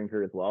pop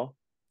drinker as well?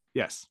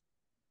 Yes.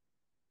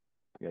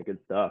 Yeah, good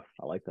stuff.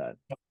 I like that.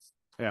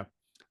 Yeah.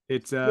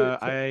 It's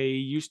I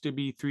used to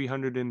be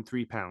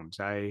 303 pounds.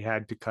 I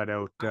had to cut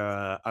out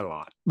a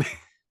lot.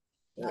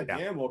 God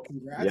damn. Well,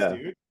 congrats, Yeah.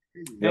 dude.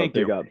 Thank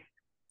Big you. up.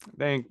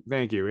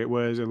 Thank you. It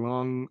was a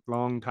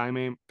long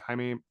time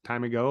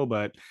ago,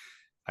 but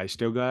I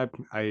still got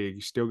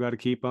to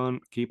keep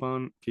on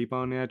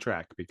that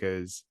track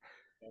because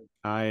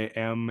I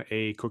am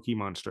a cookie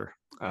monster.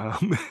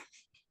 You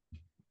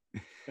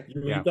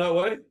Yeah. eat that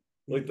way?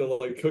 Like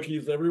the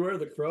cookies everywhere,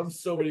 the crumbs,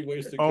 so many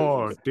wasted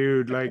Oh, cookies.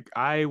 dude, like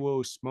I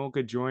will smoke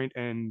a joint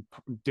and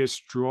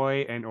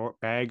destroy an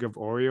bag of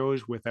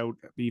Oreos without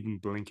even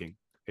blinking.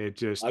 It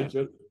just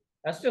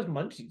That's just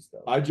munchies,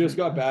 though. I just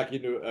got back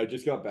into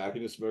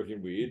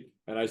smoking weed,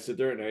 and I sit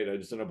there at night. I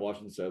just end up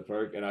watching South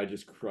Park, and I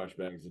just crush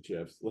bags of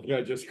chips. Like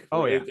I just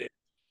Oh, yeah.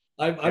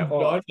 I'm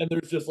done, and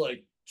there's just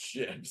like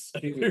chips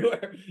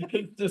everywhere.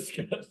 It's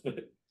disgusting.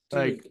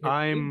 like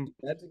I'm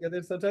that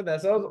together sometime. That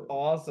sounds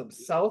awesome.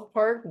 South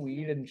Park,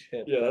 weed and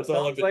chips. Yeah, that's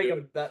all I've been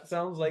doing. That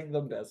sounds like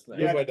the best thing.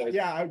 Yeah, my day.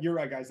 yeah, you're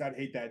right, guys. I'd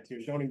hate that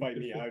too. Don't invite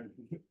me.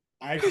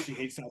 I actually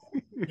hate South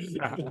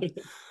Park.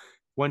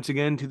 once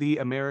again to the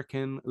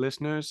American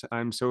listeners,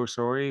 I'm so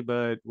sorry,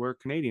 but we're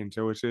Canadian,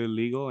 so it's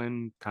illegal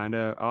and kind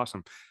of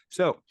awesome.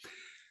 So,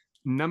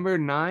 number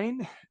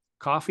 9,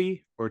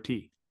 coffee or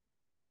tea?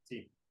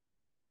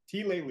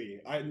 Tea lately.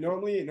 I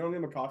normally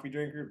I'm a coffee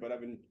drinker, but I've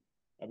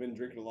been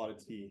drinking a lot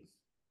of tea.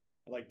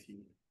 I like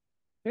tea.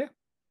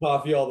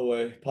 Coffee all the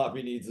way.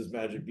 Poppy needs his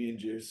magic bean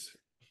juice.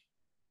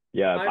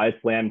 Yeah, I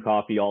slam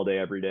coffee all day,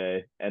 every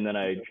day, and then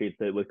I chase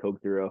it with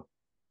Coke Zero.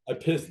 I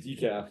pissed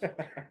decaf.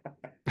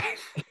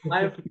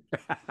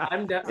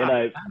 I'm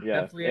definitely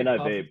a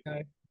coffee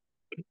guy.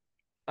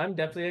 I'm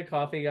definitely a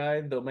coffee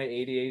guy, though my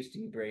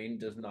ADHD brain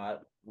does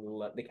not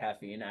let the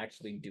caffeine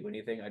actually do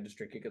anything. I just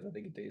drink it because I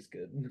think it tastes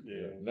good.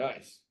 Yeah,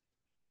 nice.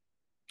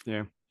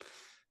 Yeah.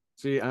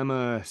 See, I'm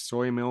a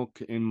soy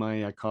milk in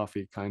my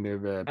coffee kind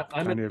of guy.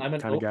 I'm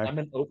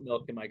an oat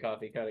milk in my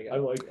coffee kind of guy. I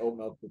like oat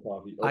milk for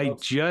coffee. I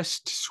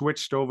just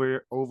switched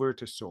over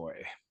to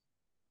soy.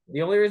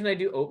 The only reason I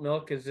do oat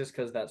milk is just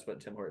because that's what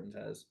Tim Hortons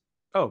has.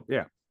 Oh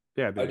yeah,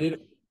 yeah.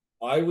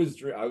 I was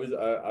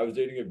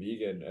dating a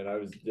vegan, and I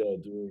was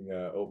doing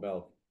oat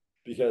milk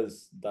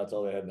because that's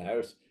all they had in the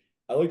house.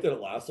 I like that it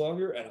lasts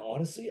longer, and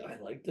honestly, I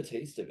like the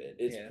taste of it.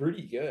 It's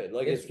pretty good.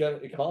 Like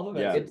it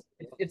complements.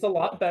 Yeah. It's a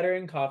lot better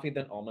in coffee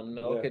than almond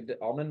milk. Yeah.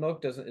 Almond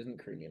milk isn't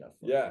creamy enough.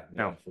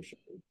 No, for sure.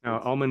 No,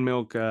 almond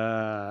milk.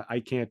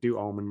 I can't do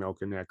almond milk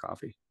in that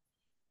coffee.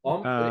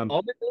 Almond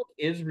milk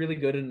is really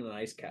good in an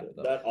ice cap,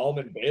 though. That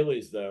almond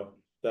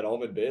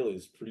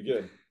Bailey's pretty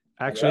good.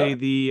 Actually,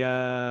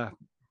 the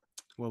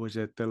what was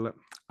it?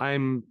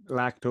 I'm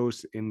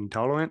lactose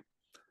intolerant.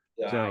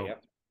 Yeah.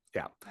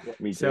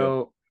 Me too.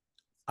 So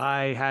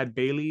I had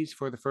Bailey's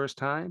for the first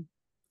time,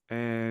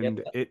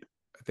 and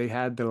they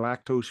had the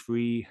lactose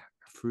free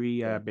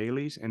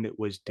Bailey's, and it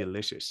was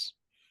delicious.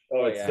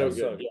 Oh, it's so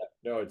good. Yeah,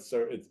 no, it's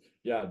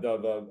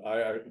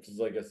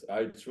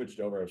I switched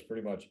over. I was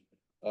pretty much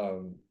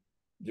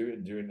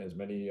doing as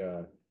many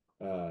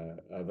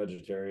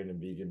vegetarian and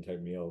vegan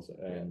type meals,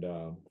 and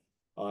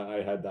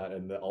I had that,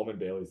 and the almond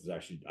Bailey's is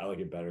actually, I like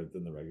it better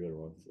than the regular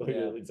ones. Like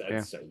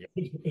it's so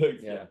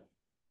good.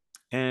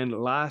 And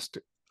last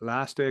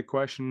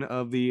question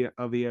of the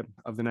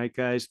night,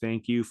 guys.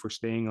 Thank you for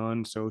staying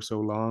on so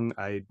long.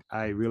 I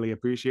really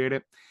appreciate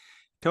it.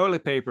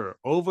 Toilet paper,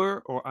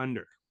 over or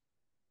under?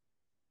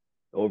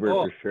 Over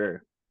for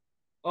sure.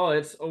 Oh,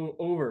 it's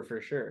over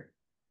for sure.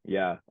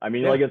 Yeah, I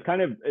mean, Yeah. like it's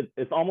kind of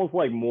it's almost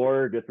like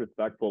more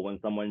disrespectful when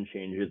someone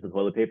changes the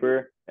toilet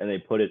paper and they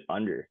put it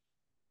under.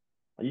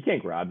 You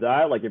can't grab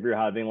that. Like if you're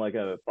having like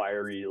a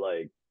fiery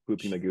like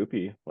poopy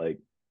magoopy, like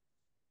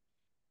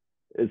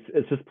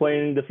it's just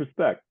plain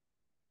disrespect.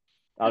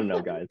 I don't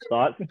know, guys.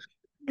 Thoughts?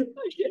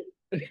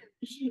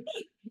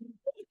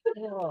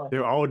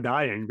 They're all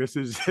dying. This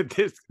is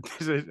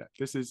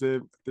this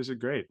is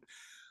great.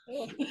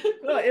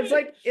 No, it's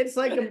like it's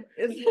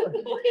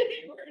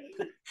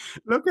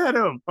Look at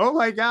him. Oh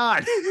my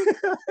god.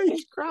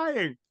 He's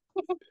crying.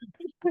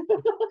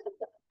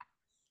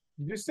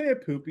 Did you say a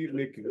poopy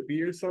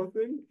McGoopy or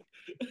something?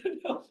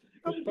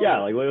 Yeah,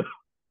 like what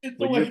it's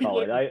what you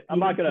call it? I'm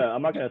not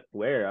gonna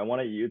swear. I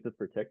want to use this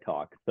for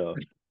TikTok, so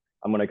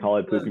I'm gonna call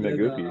it poopy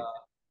magoopy.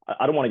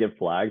 I don't want to get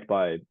flagged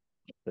by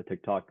the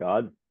TikTok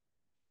gods.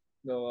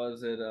 No,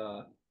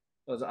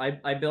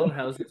 I build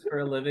houses for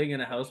a living,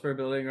 and a house we're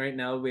building right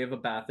now, we have a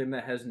bathroom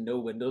that has no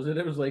windows in it.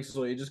 It was like,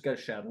 so you just got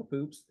shadow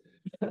poops.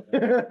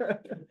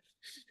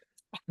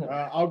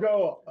 I'll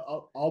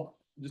go. I'll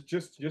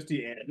just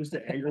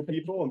to anger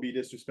people and be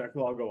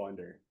disrespectful. I'll go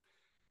under.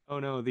 Oh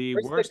no, the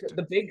Where's worst.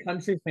 the big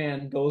country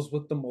fan goes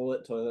with the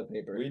mullet toilet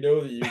paper. We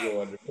know that you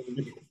go under.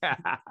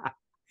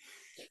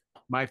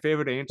 My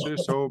favorite answer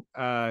so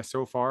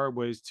far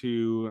was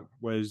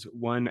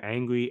one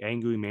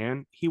angry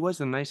man. He was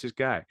the nicest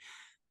guy,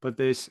 but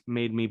this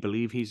made me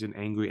believe he's an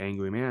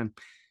angry man.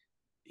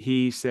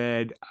 He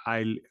said,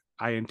 I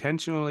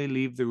intentionally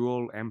leave the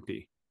roll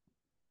empty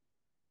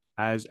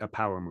as a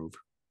power move.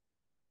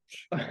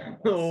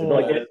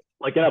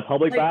 Like in a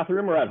public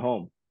bathroom or at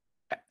home?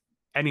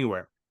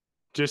 Anywhere.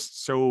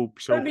 Just so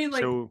I mean,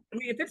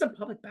 if it's a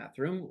public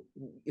bathroom,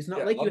 it's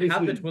not like you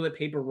have the toilet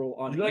paper roll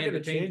on You're not hand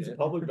going to to change the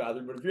public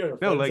bathroom, but if you're at a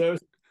No, friend's like- house,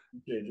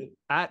 you change it.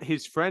 At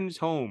his friend's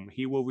home,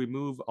 he will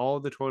remove all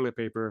the toilet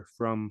paper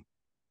from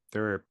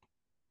the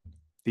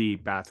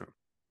bathroom.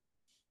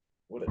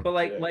 But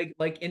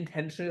like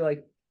intentionally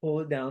like pull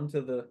it down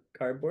to the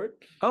cardboard.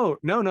 Oh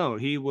no,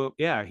 he will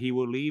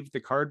leave the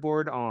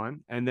cardboard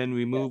on and then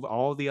remove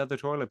all the other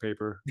toilet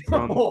paper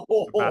from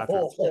the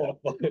bathroom.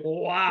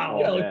 Wow.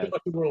 Yeah, like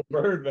Dr. World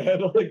Bird, man.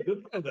 Like this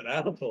guy's an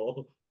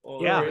asshole.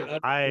 Yeah,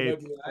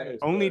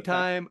 only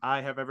time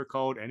I have ever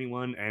called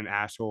anyone an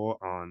asshole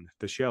on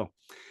the show.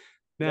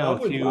 Now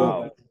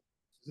to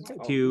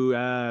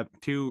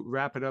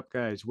wrap it up,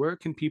 guys, where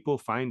can people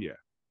find you?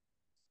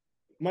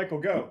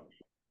 Michael, go.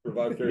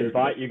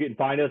 You can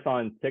find us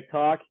on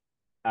TikTok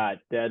at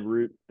Dead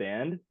Roots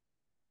Band.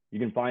 You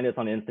can find us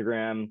on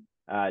Instagram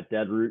at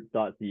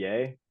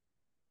deadroots.ca.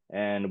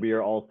 And we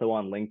are also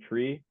on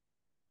Linktree.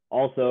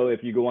 Also,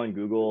 if you go on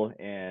Google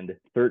and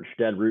search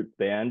Dead Roots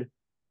Band,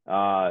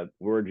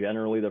 we're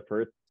generally the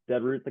first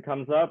Dead Roots that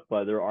comes up,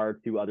 but there are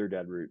 2 other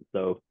Dead Roots.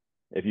 So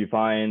if you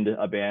find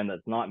a band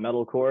that's not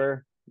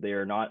metalcore, they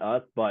are not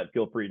us, but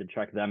feel free to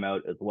check them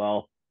out as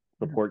well.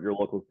 Support your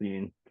local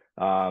scene.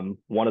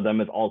 One of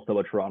them is also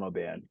a Toronto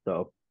band.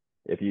 So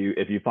if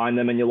you find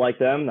them and you like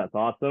them, that's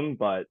awesome,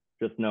 but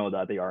just know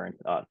that they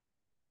aren't us.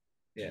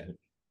 Yeah.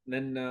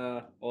 And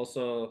then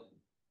also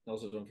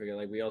don't forget,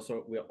 like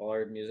all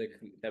our music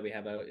that we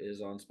have out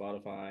is on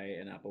Spotify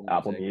and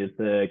Apple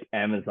Music,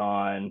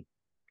 Amazon,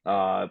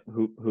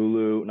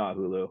 Hulu, not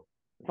Hulu.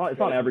 It's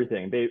on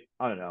everything.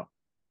 I don't know.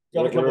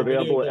 We're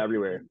available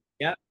everywhere.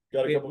 Yeah.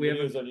 Got a couple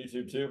videos on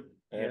YouTube too.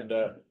 And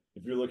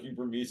if you're looking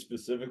for me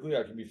specifically,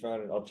 I can be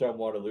found in Uptown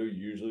Waterloo,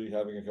 usually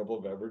having a couple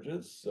of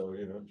beverages. So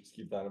just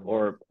keep that in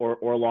mind.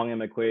 Or Long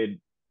and McQuaid,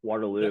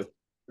 Waterloo.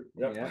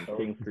 Yep.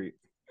 King Street.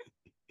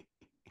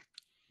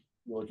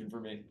 You're looking for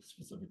me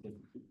specifically.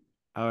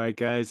 All right,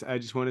 guys. I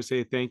just want to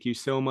say thank you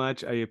so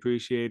much. I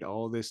appreciate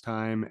all this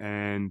time,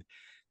 and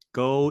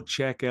go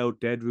check out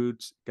Dead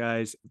Roots,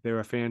 guys. They're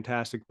a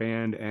fantastic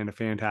band and a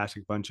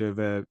fantastic bunch of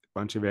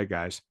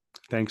guys.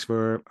 Thanks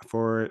for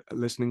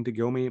listening to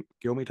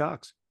Guilmy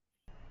Talks.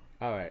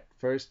 All right.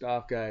 First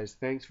off, guys,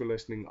 thanks for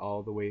listening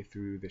all the way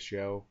through the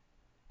show.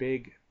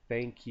 Big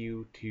thank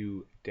you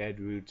to Dead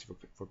Roots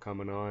for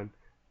coming on.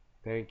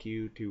 Thank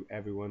you to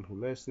everyone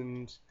who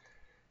listens.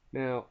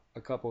 Now,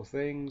 a couple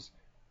things.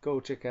 Go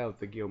check out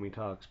the Guilmy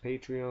Talks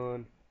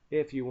Patreon.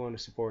 If you want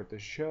to support the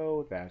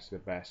show, that's the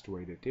best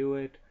way to do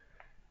it.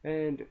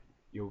 And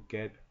you'll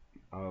get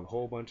a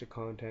whole bunch of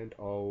content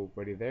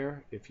already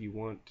there. If you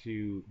want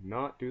to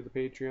not do the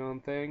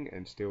Patreon thing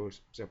and still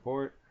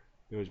support,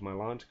 there's my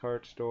launch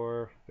cart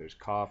store, there's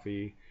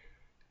coffee,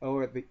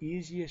 or the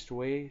easiest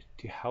way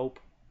to help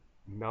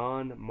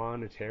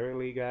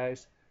non-monetarily,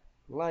 guys,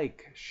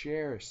 like,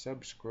 share,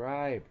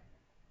 subscribe,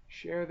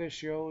 share the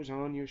shows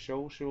on your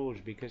socials,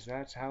 because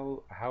that's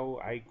how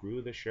I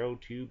grew the show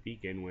to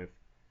begin with,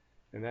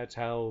 and that's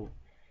how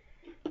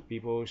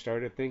people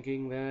started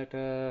thinking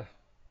that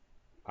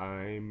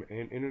I'm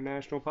an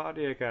international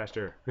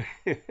podcaster,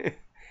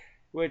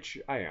 which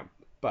I am,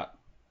 but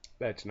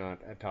let's not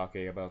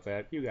talking about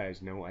that. You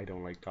guys know I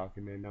don't like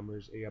talking in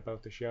numbers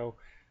about the show.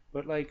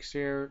 But like,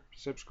 share,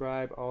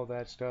 subscribe, all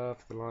that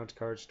stuff. The launch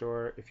card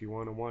store. If you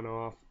want a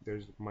one-off,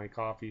 there's my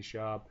coffee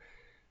shop.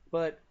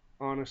 But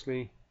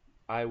honestly,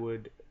 I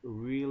would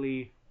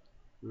really,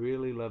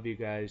 really love you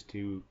guys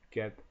to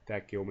get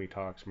that Guilmy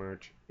Talks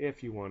merch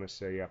if you want to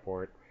say up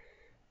for it,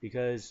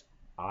 because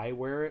I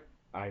wear it.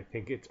 I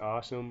think it's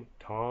awesome.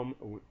 Tom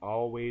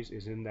always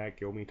is in that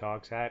Guilmy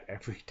Talks hat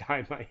every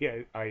time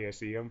I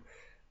see him,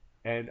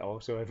 and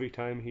also every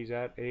time he's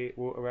at a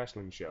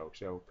wrestling show.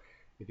 So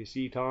if you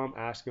see Tom,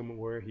 ask him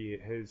where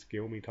his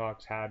Guilmy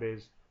Talks hat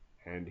is,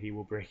 and he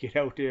will break it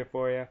out there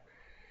for you.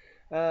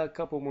 A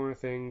couple more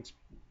things.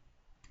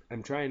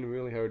 I'm trying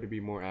really hard to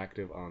be more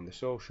active on the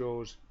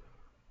socials,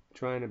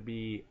 trying to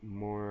be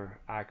more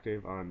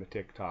active on the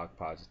TikTok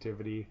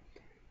positivity,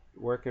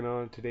 working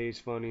on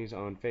today's funnies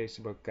on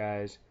Facebook,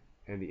 guys,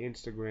 and the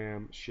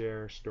Instagram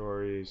share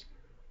stories,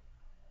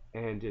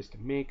 and just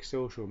make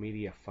social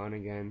media fun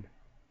again.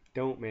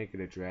 Don't make it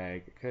a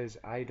drag, because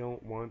I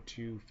don't want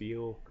to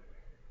feel.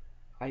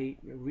 I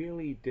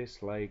really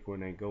dislike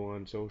when I go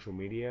on social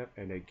media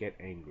and I get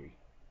angry.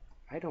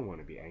 I don't want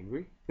to be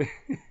angry.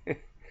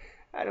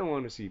 I don't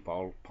want to see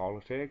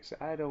politics.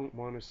 I don't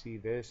want to see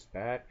this,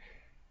 that,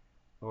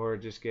 or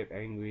just get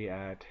angry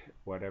at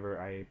whatever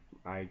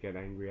I get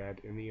angry at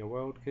in the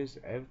world, because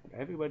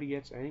everybody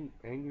gets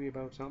angry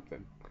about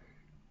something.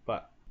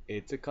 But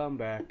it's a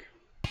comeback.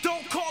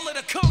 Don't call it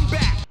a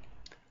comeback.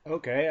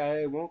 Okay,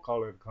 I won't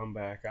call it a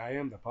comeback. I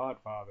am the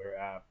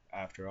Podfather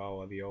after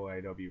all of the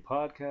OIW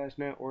Podcast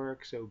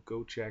Network, so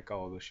go check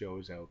all the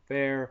shows out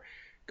there.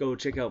 Go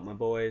check out my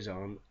boys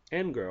on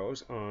and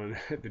girls on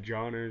the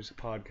Johners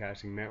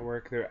Podcasting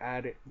Network.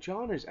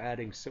 John is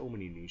adding so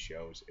many new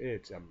shows.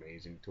 It's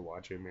amazing to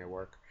watch him at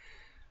work.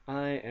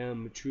 I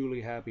am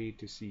truly happy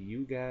to see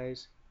you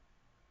guys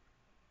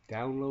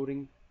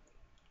downloading,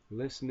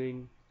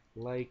 listening,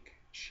 like,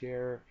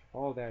 share,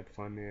 all that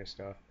fun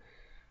stuff.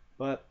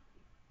 But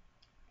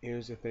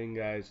here's the thing,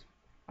 guys.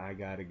 I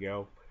gotta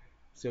go.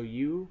 So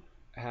you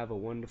have a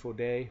wonderful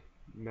day,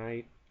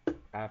 night,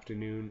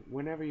 afternoon,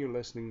 whenever you're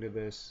listening to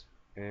this.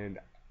 And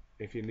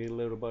if you need a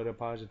little bit of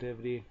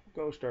positivity,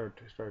 go start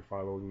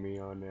following me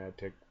on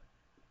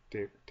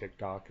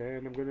TikTok,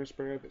 and I'm gonna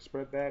spread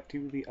that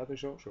to the other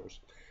socials.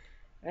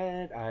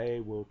 And I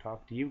will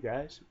talk to you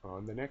guys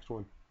on the next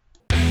one.